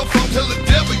a cell phone, tell the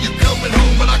devil you're coming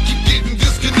home, but I keep getting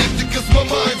disconnected cause my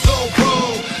mind's all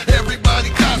wrong. Everybody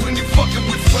dies when you're fucking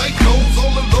with psychos.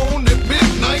 All alone at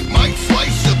midnight might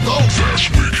slice your throat.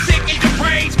 Sick and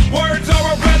deranged, words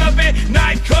are irrelevant.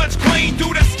 Knife cuts clean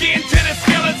through the skin to the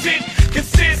skeleton.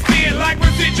 Consistent like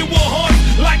residual haunts,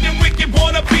 like them wicked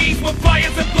wannabes with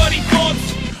fires and bloody thoughts.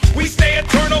 We stay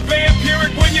eternal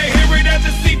vampiric when you hear it as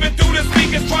it's seeping through the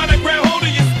speakers, trying to grab hold of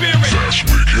your spirit.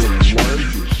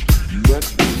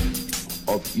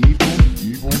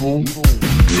 The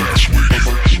largest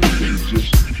network of evil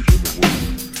exists in the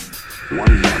world. Why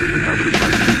not have it?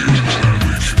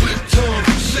 Split tongue,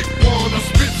 sick one, I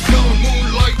spit some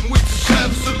moonlighting with the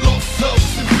shadows of lost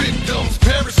souls and victims.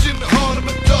 Perish in the heart of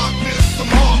my darkness. I'm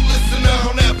heartless and I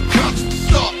don't have a conscience to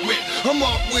start with. I'm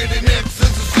up with an X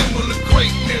as a symbol of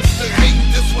greatness. The hate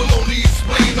this will only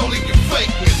explain all of your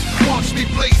fakeness. Watch me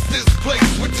place this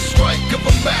place with the strike of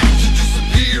a match and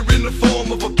disappear in the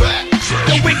form of a bat.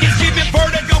 The wicked giving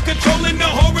vertigo, controlling the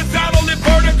horizontal and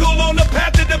vertical on the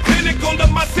path to the pinnacle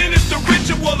of my sinister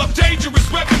ritual of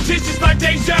dangerous repetitions like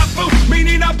deja vu,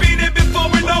 meaning I've been here before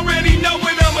and already know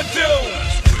what I'ma do.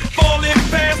 Falling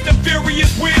fast and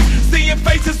furious winds, seeing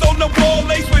faces on the wall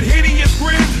laced with hideous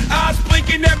grins, eyes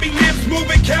blinking at me, lips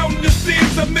moving, counting the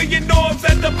sins. A million norms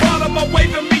at the bottom are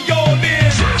waving me all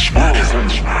in.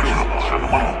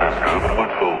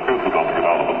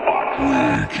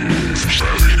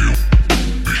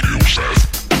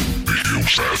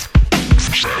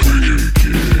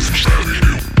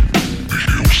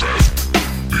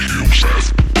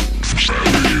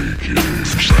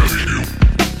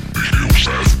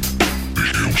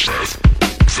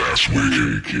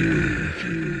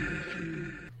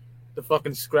 The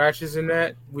fucking scratches in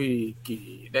that,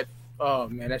 oh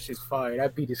man, that shit's fire.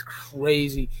 That beat is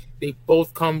crazy. They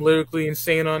both come lyrically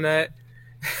insane on that.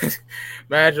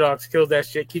 Madrox killed that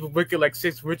shit. Keep it wicked like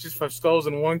 6 witches, 5 skulls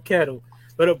and 1 kettle.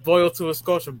 Let it boil to a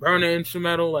scorch and burn the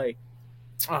instrumental. Like,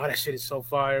 oh, that shit is so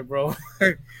fire, bro.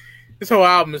 This whole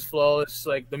album is flawless.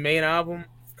 Like, the main album,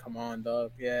 come on,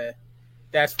 dog. Yeah,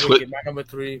 that's wicked. My number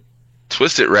 3.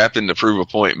 Twisted rapping to prove a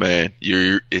point, man.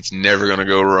 It's never gonna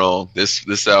go wrong.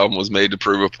 This album was made to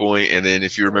prove a point, and then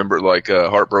if you remember, like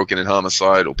Heartbroken and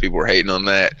Homicidal, people were hating on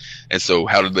that, and so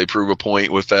how did they prove a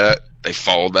point with that? They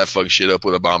followed that fucking shit up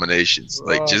with Abominations.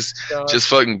 Like, just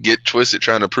fucking get Twisted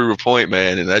trying to prove a point,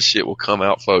 man, and that shit will come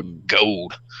out fucking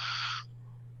gold.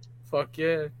 Fuck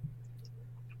yeah.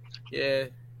 Yeah,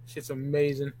 shit's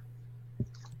amazing.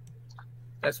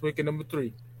 That's wicked number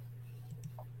 3.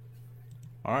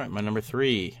 All right, my number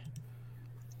 3.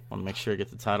 Want to make sure I get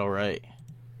the title right.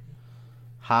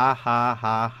 Ha ha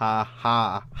ha ha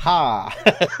ha ha.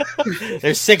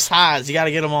 There's 6 ha's. You got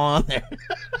to get them all on there.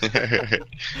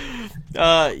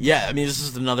 Yeah, I mean, this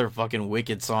is another fucking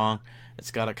wicked song. It's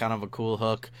got a kind of a cool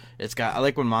hook. I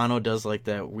like when Mono does like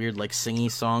that weird like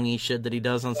singy-songy shit that he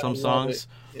does on some songs.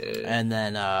 Yeah. And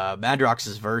then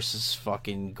Madrox's verse is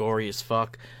fucking gory as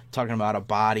fuck, talking about a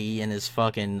body in his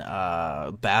fucking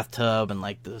bathtub and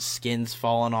like the skin's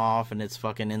falling off and it's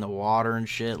fucking in the water and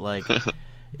shit. Like,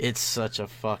 it's a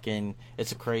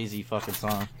crazy fucking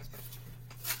song.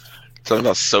 Talking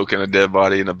about soaking a dead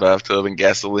body in a bathtub in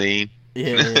gasoline.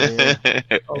 Yeah.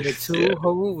 Only 2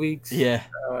 whole weeks. Yeah.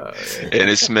 And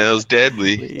it smells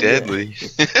deadly. Deadly.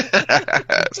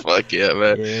 Fuck yeah,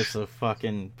 man. Yeah, it's a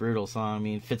fucking brutal song. I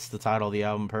mean, fits the title of the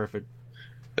album perfect.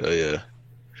 Hell yeah.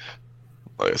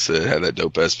 Like I said, had that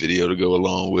dope ass video to go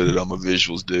along with it. I'm a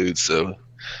visuals dude, so of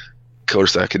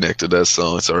course I connected that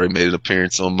song. It's already made an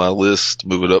appearance on my list.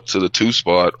 Move it up to the 2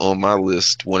 spot on my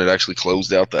list when it actually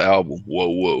closed out the album.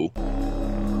 Whoa.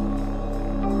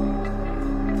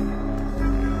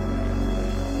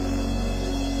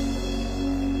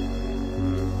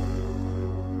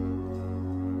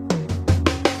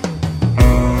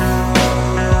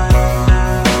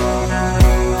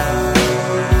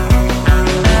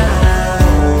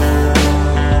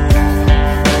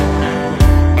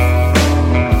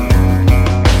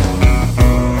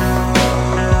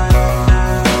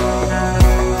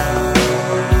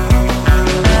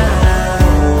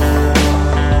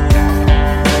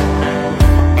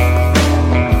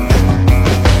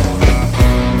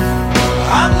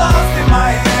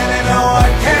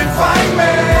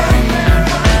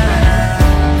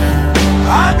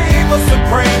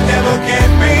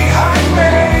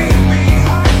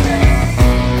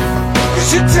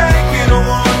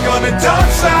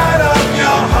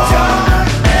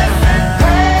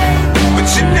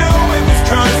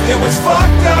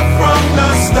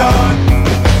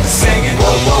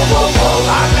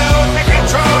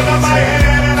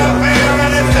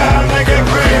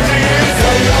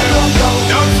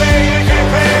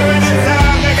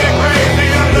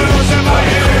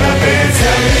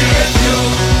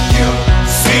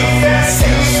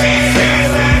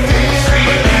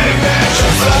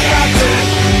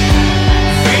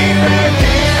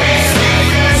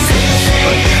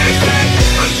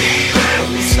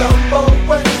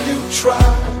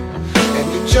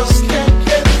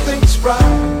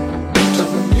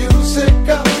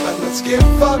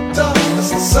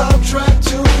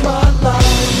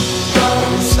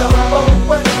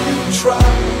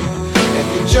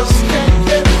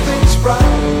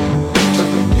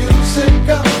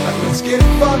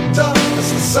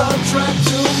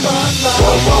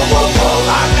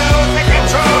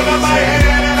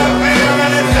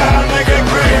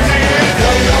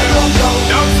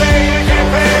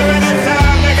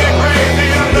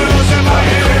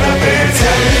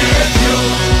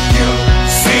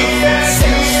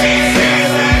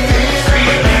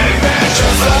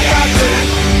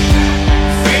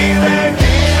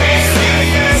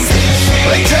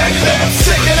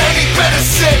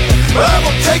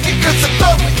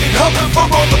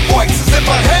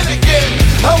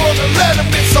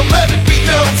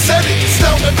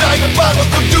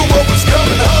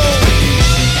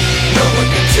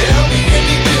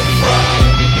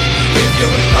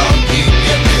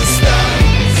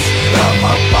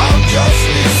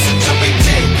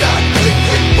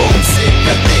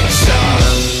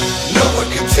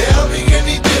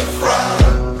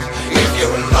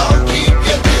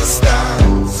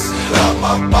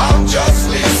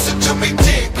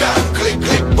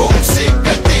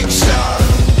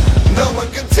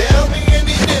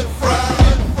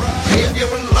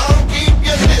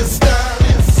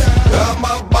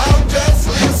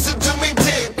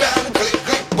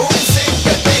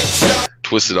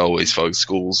 Twisted always fucking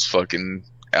schools fucking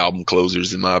album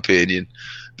closers, in my opinion.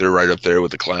 They're right up there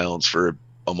with the Clowns for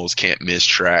almost can't miss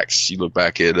tracks. You look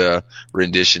back at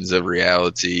renditions of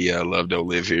Reality, Love Don't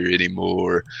Live Here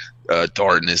Anymore,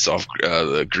 Darkness off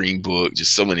the Green Book,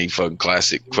 just so many fucking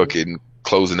classic fucking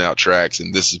closing out tracks,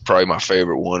 and this is probably my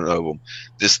favorite one of them.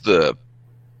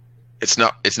 It's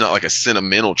not like a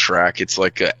sentimental track, it's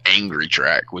like an angry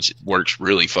track, which works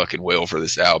really fucking well for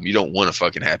this album. You don't want a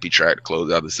fucking happy track to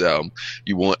close out this album.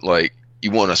 You want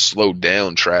a slowed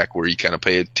down track where you kind of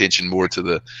pay attention more to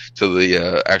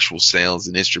the actual sounds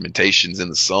and instrumentations in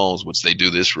the songs, which they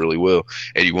do this really well.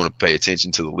 And you want to pay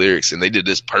attention to the lyrics, and they did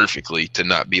this perfectly to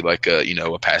not be like a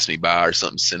Pass Me By or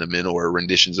something sentimental or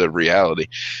renditions of Reality.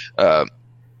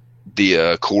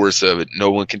 The chorus of it,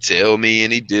 no one can tell me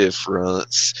any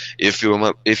difference. If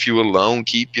you alone,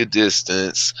 keep your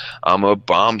distance. I'm a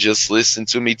bomb, just listen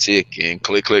to me ticking.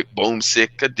 Click, click, boom,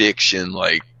 sick addiction.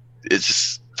 Like, it's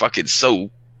just fucking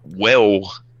so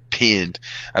well penned.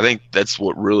 I think that's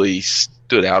what really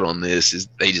stood out on this is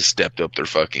they just stepped up their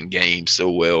fucking game so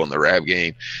well in the rap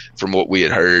game from what we had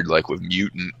heard, like with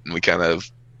Mutant, and we kind of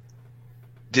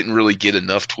didn't really get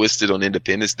enough Twisted on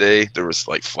Independence Day. There was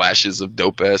like flashes of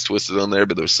dope ass Twisted on there,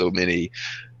 but there was so many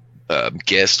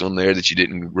guests on there that you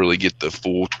didn't really get the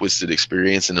full Twisted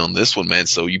experience. And on this one, man,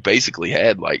 so you basically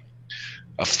had like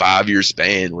a 5-year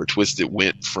span where Twisted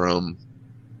went from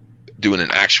doing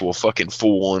an actual fucking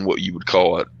full on what you would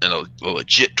call it a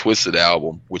legit Twisted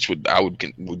album, which I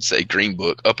would say Green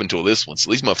Book, up until this one. So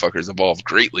these motherfuckers evolved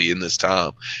greatly in this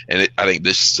time, and I think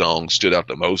this song stood out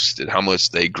the most at how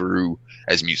much they grew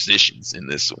as musicians in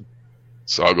this one.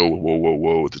 So I'll go with Whoa Whoa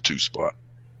Whoa with the 2 spot.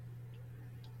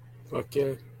 Fuck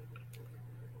yeah.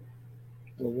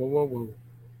 Whoa Whoa Whoa Whoa.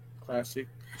 Classic.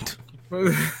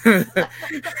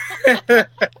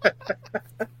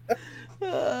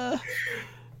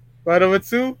 Right number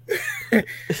 2.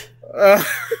 I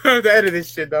have to edit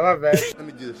this shit though, my bad. Let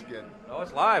me do this again. Oh,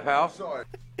 it's live, pal. Sorry.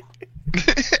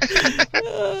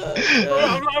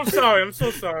 I'm sorry. I'm so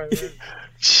sorry, man.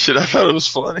 Shit, I thought it was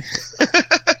funny.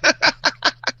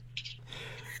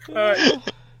 All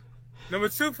right. Number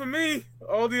 2 for me,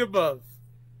 All the Above.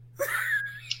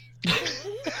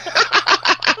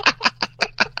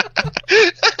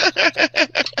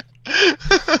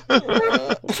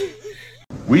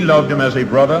 We loved him as a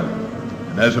brother,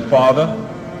 and as a father,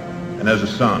 and as a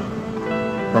son.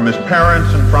 From his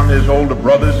parents and from his older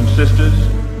brothers and sisters,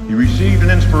 he received an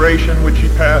inspiration which he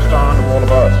passed on to all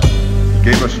of us. He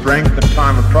gave us strength in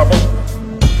time of trouble,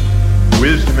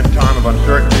 wisdom in time of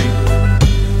uncertainty,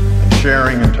 and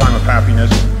sharing in time of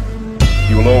happiness.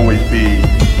 He will always be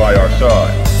by our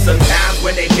side. Sometimes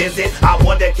when they visit, I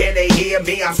wonder can they hear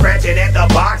me? I'm scratching at the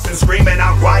box and screaming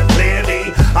out quite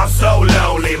clearly. I'm so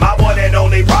lonely, my one and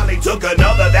only probably took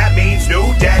another. That means new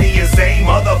daddy and same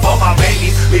mother for my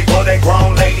babies. Before they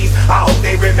grown ladies, I hope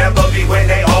they remember me when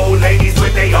they old ladies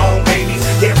with their own babies.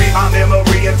 Carry my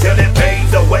memory until it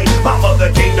fades away. My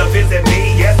mother came to visit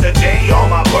me yesterday on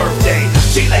my birthday.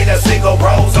 She laid a single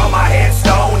rose on my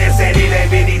headstone and said it ain't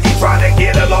been easy trying to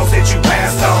get along since you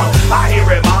passed on. I hear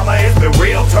it, mama, it's been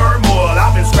real turmoil.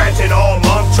 I've been scratching all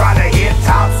month trying to hit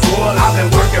top school. I've been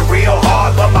working real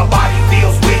hard, but my body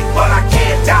feels weak, but I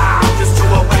can't die. I'm just too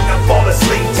awake to fall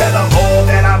asleep. Tell them all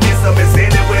that I miss them and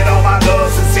send it with all my love.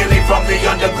 Sincerely from the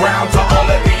underground to all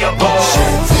of the above.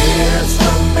 Shed tears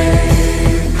for me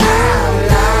out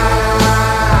loud.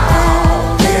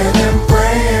 Hear them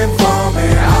praying for me.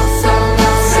 I'm so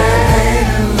lost.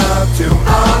 Saying love to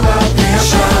all of the above.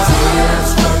 Shed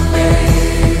tears for me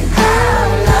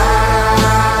out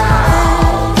loud.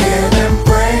 Hear them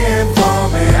praying for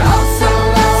me. I'm so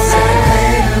lost.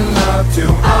 Saying love to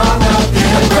all of the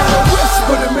above. God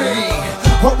whisper to me.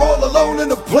 We're all alone in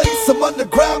a place. I'm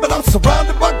underground, but I'm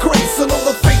surrounded by grace. And all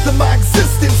the faith in my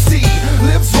existence, see,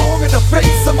 lives wrong in the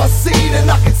face of my seed.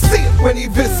 And I can see it when he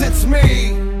visits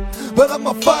me. But I'm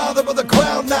a father of the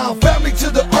ground now. Family to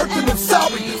the earth and I'm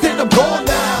sorry that I'm gone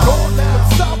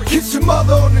now. Kiss your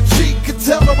mother on the cheek and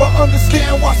tell her I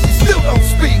understand why she still don't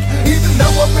speak. Even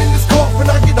though I'm in this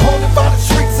coffin, I get haunted by the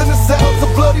shrieks and the sounds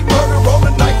of bloody murder on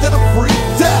the night that I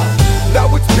freaked out. Now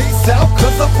it's peace out,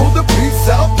 cause I pulled the piece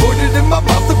out, put it in my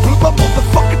mouth and blew my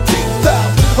motherfucking teeth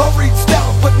out. I reached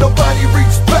out, but nobody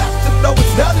reached back. To know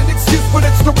it's not an excuse, but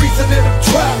it's the reason that I'm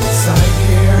trapped.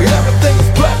 Everything's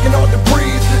black and hard to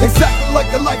breathe, exactly like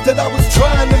the life that I was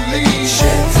trying to lead.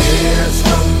 Shed tears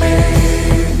for me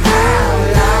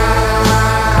out loud.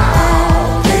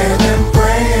 Hear them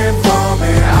praying for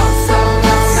me. I'm so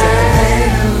lost.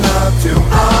 Saying love to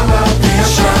all of the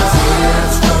above. Shed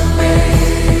tears for me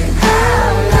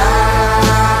out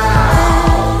loud.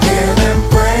 Hear them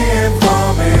praying for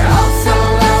me. I'm so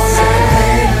lost.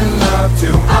 Saying love to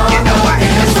all of the above. You know I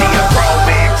hate to see a grown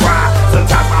man cry.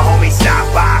 Sometimes my homies stop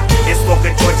by and smoke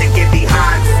a joint to get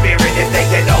behind the spirit. If they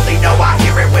can only know, I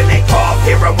hear it when they cough,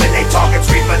 hear it when they talk. It's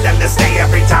free for them to stay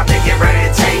every time they get ready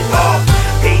to take off.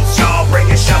 Peace, y'all, bring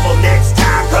a shovel next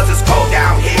time, cause it's cold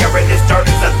down here and this dirt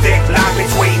is a thick line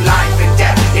between life and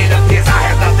death. It appears I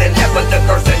have nothing left but the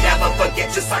curse to never forget,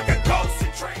 just like a ghost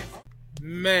in trance.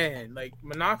 Man, like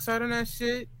Monoxide on that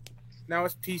shit. Now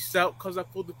it's peace out, cause I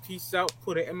pulled the piece out,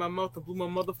 put it in my mouth and blew my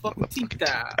motherfucking teeth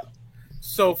out.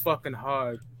 So fucking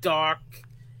hard. Dark.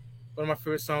 One of my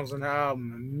favorite songs on the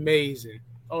album. Amazing.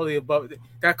 All the above.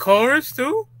 That chorus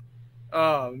too?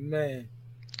 Oh man.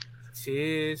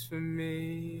 Tears for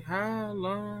me. How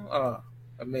long? Oh,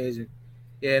 amazing.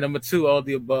 Yeah, number 2, All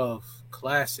the Above.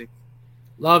 Classic.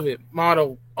 Love it.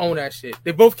 Mono, own that shit.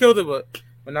 They both killed it, but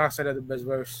Monoxide had the best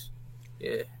verse.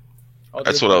 Yeah.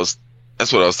 That's what I was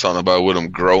That's what I was talking about with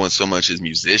them growing so much as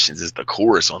musicians is the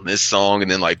chorus on this song, and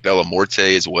then like Bella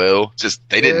Morte as well. Just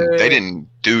they didn't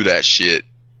do that shit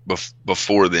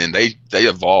before then. They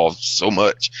evolved so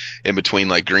much in between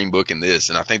like Green Book and this,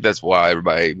 and I think that's why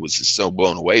everybody was just so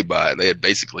blown away by it. They had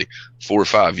basically 4 or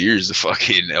 5 years to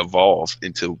fucking evolve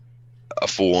into a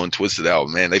full-on Twisted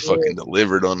album. Man, they fucking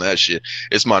delivered on that shit.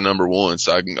 It's my number one,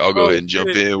 so I'll go ahead and jump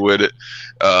in with it.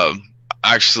 I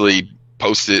actually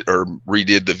posted or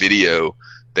redid the video.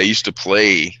 They used to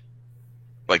play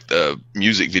like the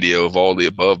music video of All the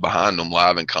Above behind them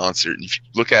live in concert, and if you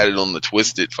look at it on the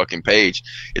Twisted fucking page,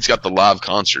 it's got the live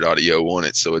concert audio on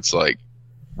it, so it's like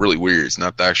really weird. It's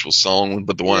not the actual song,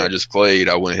 but the one I just played,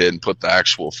 I went ahead and put the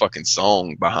actual fucking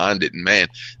song behind it, and man,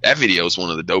 that video is one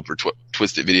of the doper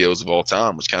Twisted videos of all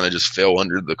time, which kind of just fell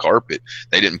under the carpet.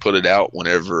 They didn't put it out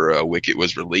whenever Wicked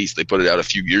was released. They put it out a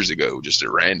few years ago, just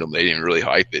at random. They didn't really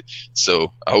hype it,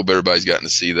 so I hope everybody's gotten to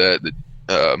see that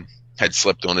had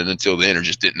slept on it until then or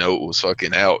just didn't know it was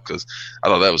fucking out, because I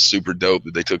thought that was super dope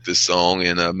that they took this song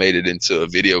and made it into a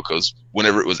video, because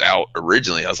whenever it was out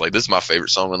originally, I was like, this is my favorite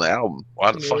song on the album.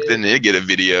 Why the fuck didn't it get a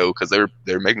video? Because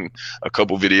they're making a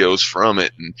couple videos from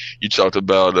it. And you talked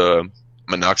about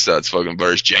Monoxide's fucking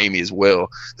verse, Jamie as well.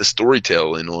 The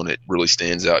storytelling on it really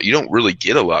stands out. You don't really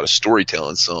get a lot of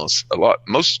storytelling songs.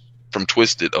 Most from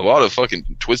Twisted, a lot of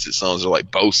fucking Twisted songs are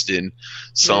like boasting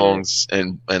songs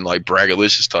and like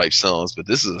braggalicious type songs, but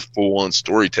this is a full-on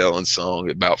storytelling song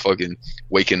about fucking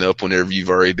waking up whenever you've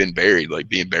already been buried, like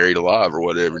being buried alive or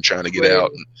whatever, and trying to get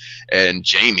out. And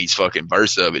Jamie's fucking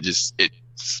verse of it, it's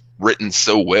written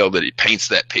so well that it paints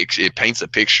that picture. It paints a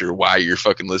picture while you're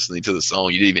fucking listening to the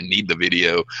song. You didn't even need the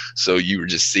video, so you were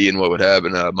just seeing what would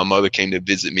happen. My mother came to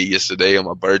visit me yesterday on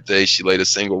my birthday. She laid a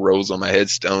single rose on my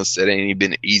headstone, said it ain't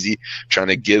been easy trying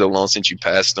to get along since you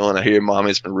passed on. I hear, Mom,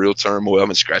 it's been real turmoil. I've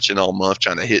been scratching all month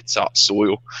trying to hit top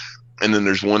soil. And then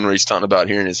there's one where he's talking about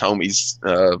hearing his homies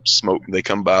smoke. They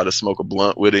come by to smoke a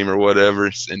blunt with him or whatever,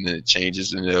 and then it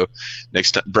changes. And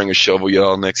next time, bring a shovel,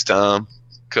 y'all, next time,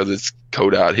 because it's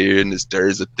cold out here and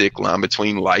there's a thick line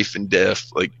between life and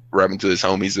death, like rapping to his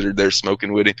homies that are there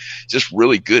smoking with him. Just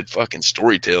really good fucking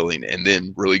storytelling, and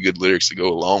then really good lyrics to go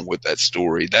along with that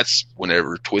story. That's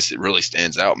whenever Twisted really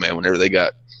stands out, man. Whenever they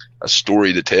got a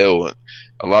story to tell.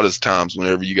 A lot of times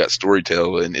whenever you got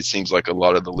storytelling, it seems like a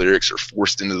lot of the lyrics are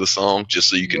forced into the song just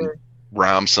so you can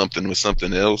rhyme something with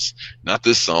something else. Not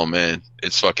this song, man.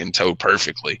 It's fucking towed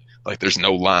perfectly. Like there's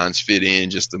no lines fit in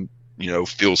just to,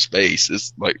 fill space.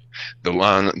 It's like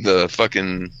the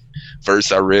fucking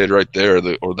verse I read right there,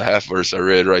 or the half verse I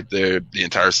read right there, the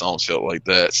entire song felt like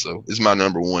that. So it's my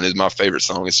number one. It's my favorite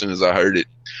song. As soon as I heard it,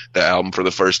 the album for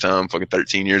the first time, fucking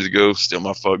 13 years ago, still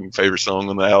my fucking favorite song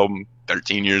on the album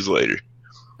 13 years later.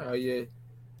 Oh yeah,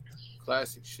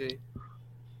 classic shit.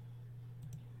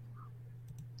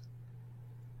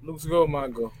 Luke's go,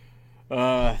 mine go.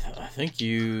 I think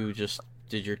you just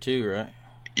did your two, right?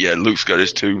 Yeah, Luke's got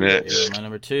his two next. Yeah, my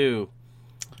number two.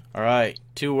 All right,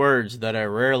 2 words that I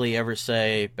rarely ever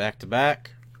say back to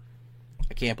back.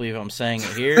 I can't believe I'm saying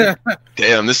it here.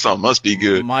 Damn, this song must be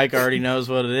good. Mike already knows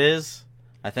what it is,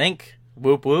 I think.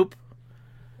 Whoop whoop.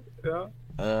 Yeah.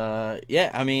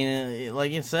 Yeah, I mean,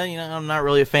 like you said, I'm not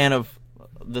really a fan of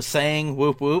the saying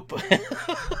whoop whoop,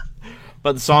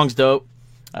 but the song's dope.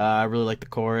 I really like the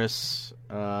chorus,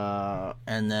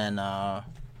 and then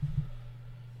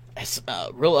it's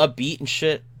real upbeat and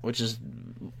shit, which is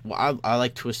I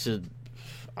like Twisted.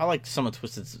 I like some of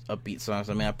Twisted's upbeat songs.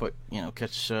 I mean, I put Catch the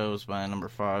Shows by number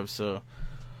 5, so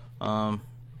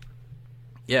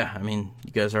yeah. I mean,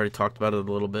 you guys already talked about it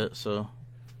a little bit, so.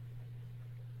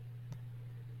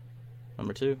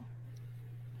 Number 2.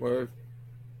 Word.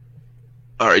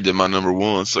 All right, did my number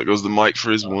 1, so it goes to Mike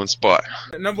for his 1 spot.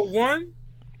 Number 1,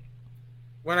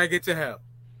 When I Get to Hell.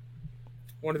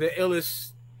 One of the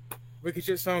illest Wicked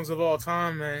Shit songs of all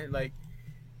time, man. Like,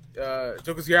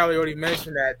 Joker's Gallery already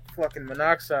mentioned that fucking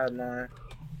Monoxide line.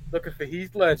 Looking for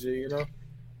Heath Ledger,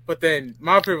 But then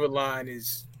my favorite line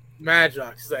is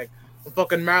Madrox. He's like, I'm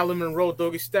fucking Marilyn Monroe,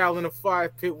 doggy style in a fire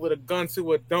pit with a gun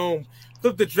to a dome.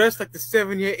 Flip the dress like the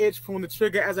 7-year itch, pulling the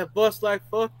trigger as I bust like,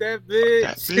 fuck that bitch.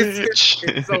 That bitch.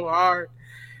 It's so hard.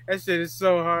 That shit is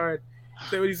so hard.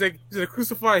 So when he's like, he's gonna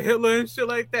crucify Hitler and shit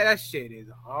like that. That shit is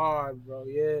hard, bro.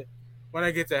 Yeah. When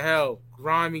I Get to Hell,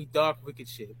 grimy, dark, wicked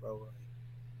shit, bro.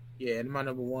 Yeah, and my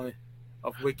number 1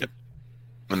 of Wicked.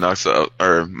 Monoxide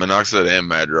and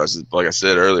Madrox, like I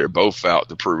said earlier, both out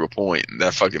to prove a point. And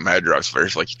that fucking Madrox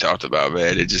verse, like you talked about,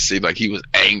 man, it just seemed like he was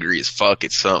angry as fuck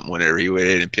at something whenever he went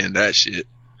in and pinned that shit.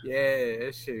 Yeah,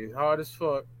 that shit is hard as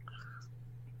fuck.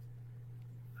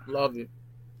 Love it.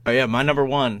 Oh yeah, my number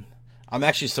 1. I'm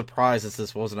actually surprised that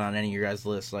this wasn't on any of your guys'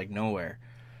 lists, like nowhere.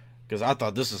 Because I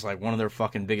thought this was like one of their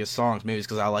fucking biggest songs. Maybe it's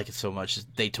because I like it so much.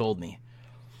 They told me.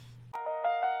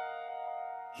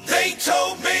 They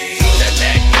told me to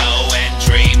let go and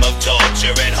dream of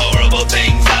torture and horrible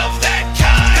things of that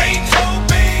kind. They told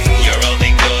me you're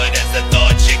only good as the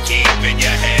thoughts you keep in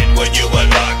your head when you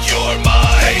unlock your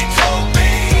mind. They told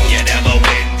me you never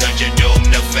win cause you're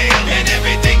doomed to fail and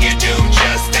everything you do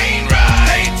just ain't right.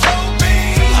 They told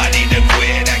me I need to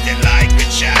quit acting like a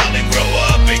child and grow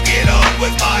up and get on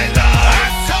with my life. I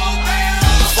told them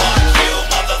fuck you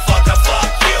motherfucker,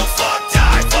 fuck you, fuck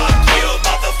die, fuck you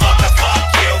motherfucker, fuck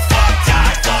you, fuck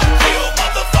die, fuck you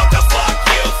motherfucker, fuck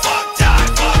you, fuck die,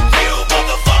 fuck you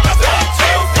motherfucker, fuck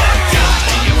you, fuck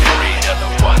die. You're afraid of the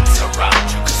ones around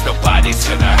you cause nobody's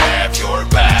gonna have your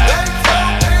back.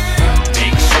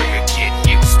 Make sure you get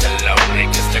used to lonely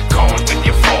cause they're gone when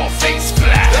you fall face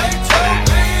flat.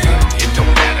 It don't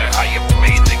matter how you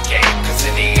play the game cause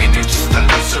in the end you're just a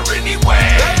loser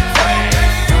anyway.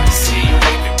 See,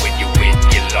 even when you win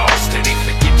you lost and they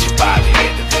forget you by the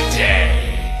end of the day.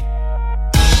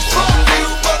 Fuck you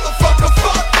motherfucker,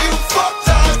 fuck you, fuck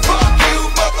die, fuck you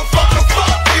motherfucker,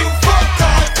 fuck you, fuck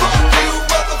die, fuck you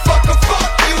motherfucker,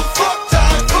 fuck you, fuck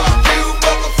die, fuck you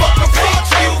motherfucker, fuck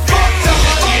you, fuck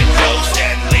die. Get ghost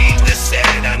and leave the set,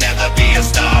 I'll never be a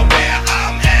star where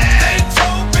I'm at. They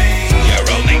told me you're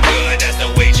only good as the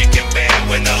weight you can bear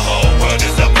when the whole world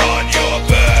is upon your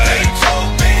back. They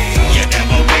told me you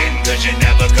never win cause you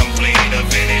never complete or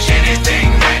finish anything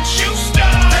that you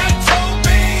start. They told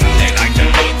me they like to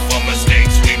look for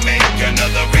mistakes we make,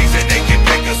 another reason they can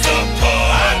pick us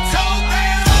apart. I told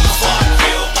them fuck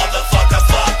you motherfucker,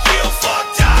 fuck you, fuck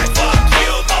die, fuck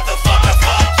you motherfucker,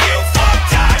 fuck you, fuck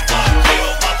die, fuck you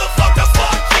motherfucker,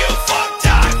 fuck you, fuck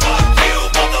die, fuck you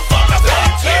motherfucker,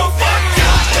 fuck you, fuck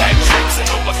die. Bad tricks and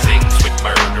all the things with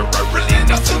murder are really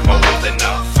nothing more than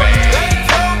a phase.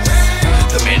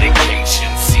 The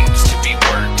medication seems to be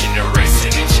working,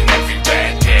 erasing each and every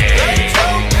bad day.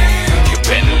 You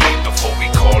better leave before we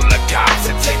call the cops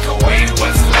and take away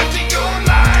what's left of your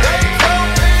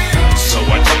life. So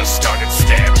I just started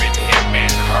stabbing him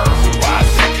and her, who I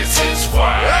think is his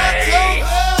wife.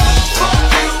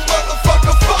 Fuck you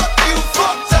motherfucker, fuck you,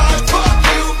 fuck die, fuck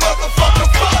you motherfucker,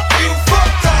 fuck you,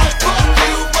 fuck die, fuck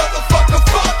you motherfucker,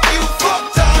 fuck you, fuck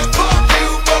die, fuck you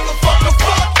motherfucker,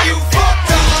 fuck you, fuck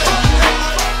die.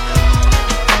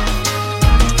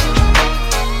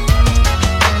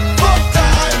 Fuck die. Fuck die. Fuck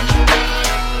die.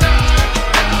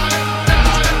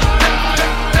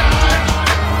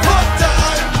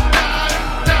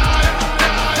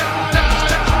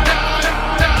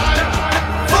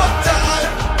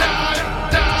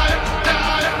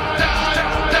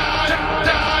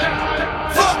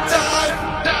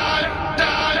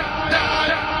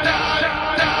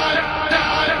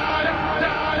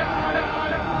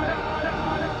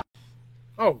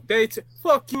 Fuck die. Oh,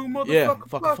 fuck you, motherfucker. Yeah,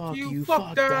 fuck you,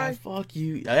 fuck die. Fuck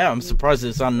you. Yeah, I'm surprised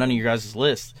it's on none of your guys'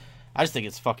 list. I just think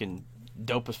it's fucking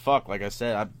dope as fuck. Like I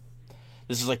said,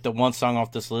 this is like the one song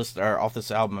off this list, or off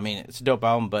this album. I mean, it's a dope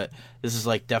album, but this is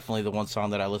like definitely the one song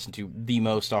that I listen to the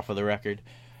most off of the record.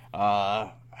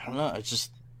 I don't know, it's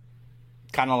just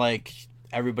kind of like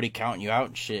everybody counting you out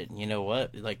and shit. You know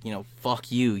what? Like, you know,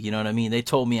 fuck you. You know what I mean? They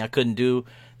told me I couldn't do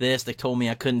this. They told me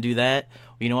I couldn't do that.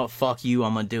 Well, you know what? Fuck you.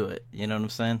 I'm gonna do it. You know what I'm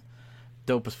saying?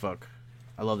 Dope as fuck.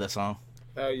 I love that song.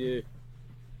 Hell yeah.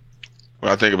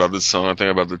 When I think about this song, I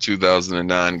think about the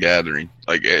 2009 gathering.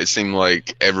 Like, it seemed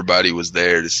like everybody was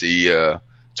there to see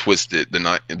Twisted the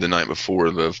night before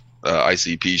the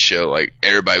ICP show. Like,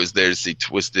 everybody was there to see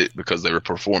Twisted because they were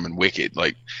performing Wicked.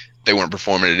 Like, they weren't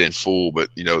performing it in full,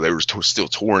 but, you know, they were still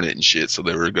touring it and shit, so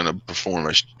they were going to perform a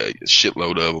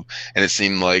shitload of them. And it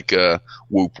seemed like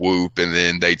Whoop Whoop and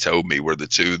then They Told Me were the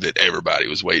two that everybody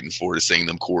was waiting for to sing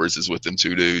them choruses with them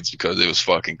two dudes, because it was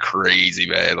fucking crazy,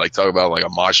 man. Like, talk about like a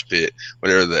mosh pit,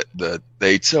 whatever the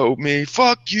They Told Me,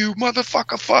 fuck you,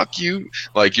 motherfucker, fuck you.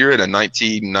 Like, you're in a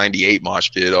 1998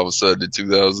 mosh pit all of a sudden in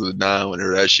 2009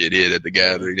 whenever that shit hit at the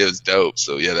gathering. It was dope.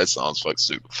 So, yeah, that song's fucking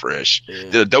super fresh. Yeah.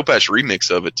 Did a dope-ass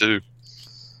remix of it, too.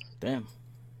 Damn.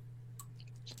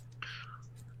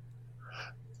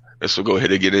 Guess we'll go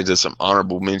ahead and get into some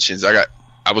honorable mentions.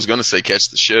 I was going to say Catch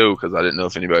the Show because I didn't know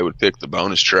if anybody would pick the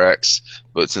bonus tracks,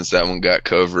 but since that one got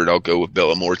covered, I'll go with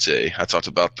Bella Morte. I talked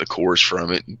about the chorus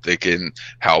from it and thinking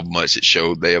how much it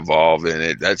showed they evolved in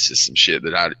it. That's just some shit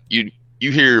that you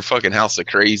hear fucking House of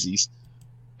Crazies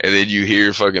and then you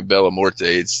hear fucking Bella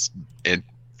Morte. And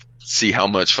see how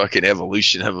much fucking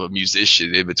evolution of a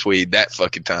musician in between that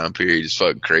fucking time period is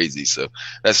fucking crazy. So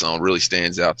that song really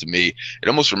stands out to me. It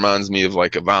almost reminds me of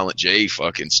like a Violent J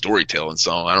fucking storytelling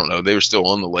song. I don't know. They were still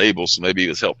on the label, so maybe it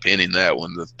was help penning that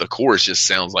one. The chorus just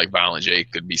sounds like Violent J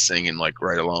could be singing like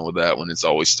right along with that one. It's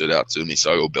always stood out to me.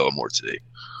 So I go Bella Morte.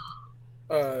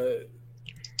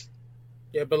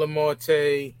 Yeah, Bella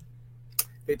Morte.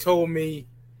 They told me.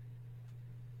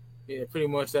 Yeah, pretty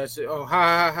much that's it. Oh,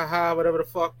 ha, whatever the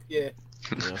fuck. Yeah.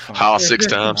 Ha 6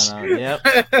 times. Yep.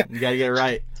 You gotta get it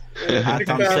right. Ha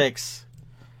times 6.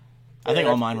 I think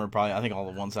all mine were probably. I think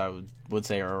all the ones I would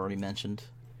say are already mentioned.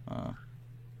 It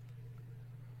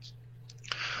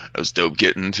was dope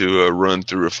getting to run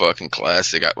through a fucking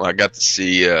classic. I got to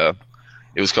see.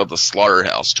 It was called the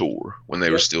Slaughterhouse Tour when they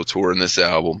were still touring this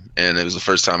album, and it was the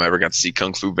first time I ever got to see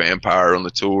Kung Fu Vampire on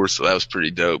the tour, so that was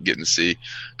pretty dope getting to see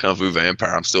Kung Fu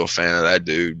Vampire. I'm still a fan of that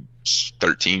dude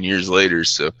 13 years later,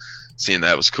 so seeing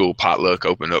that was cool. Potluck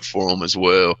opened up for them as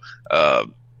well.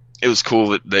 It was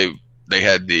cool that they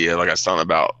had the, like I was talking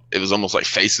about, it was almost like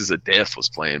Faces of Death was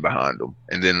playing behind them.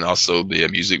 And then also the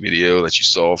music video that you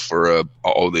saw for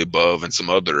All the Above and some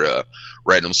other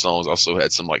random songs also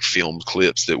had some like filmed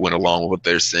clips that went along with what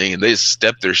they're singing. They just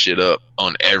stepped their shit up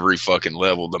on every fucking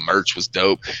level. The merch was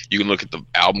dope. You can look at the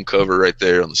album cover right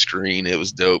there on the screen. It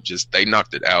was dope. Just they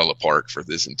knocked it out of the park for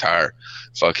this entire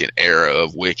fucking era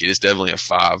of Wicked. It's definitely a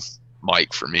 5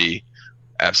 mic for me.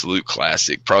 Absolute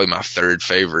classic. Probably my 3rd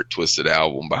favorite Twisted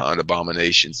album behind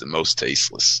Abominations and Most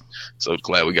Tasteless. So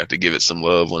glad we got to give it some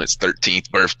love on its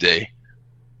 13th birthday.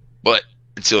 But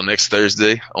until next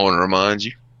Thursday, I want to remind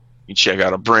you, you check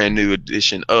out a brand new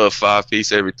edition of 5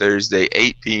 Piece every Thursday,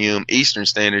 8 p.m. Eastern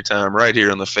Standard Time, right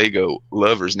here on the Fago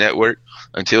Lovers Network.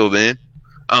 Until then,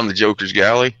 I'm the Joker's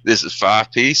Galley. This is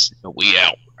 5 Piece, and we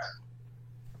out.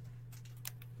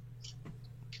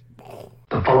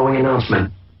 The following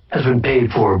announcement has been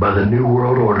paid for by the New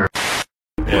World Order.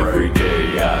 Every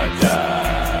day I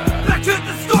die. Back to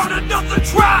the start, another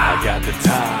try. I got the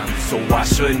time, so why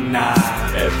shouldn't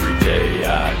I? Every day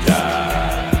I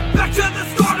die. Back to the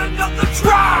start, another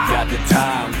try. I got the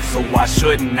time, so why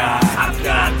shouldn't I? I've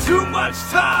got too much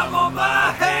time on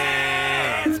my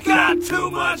hands. Got too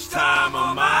much time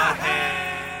on my hands.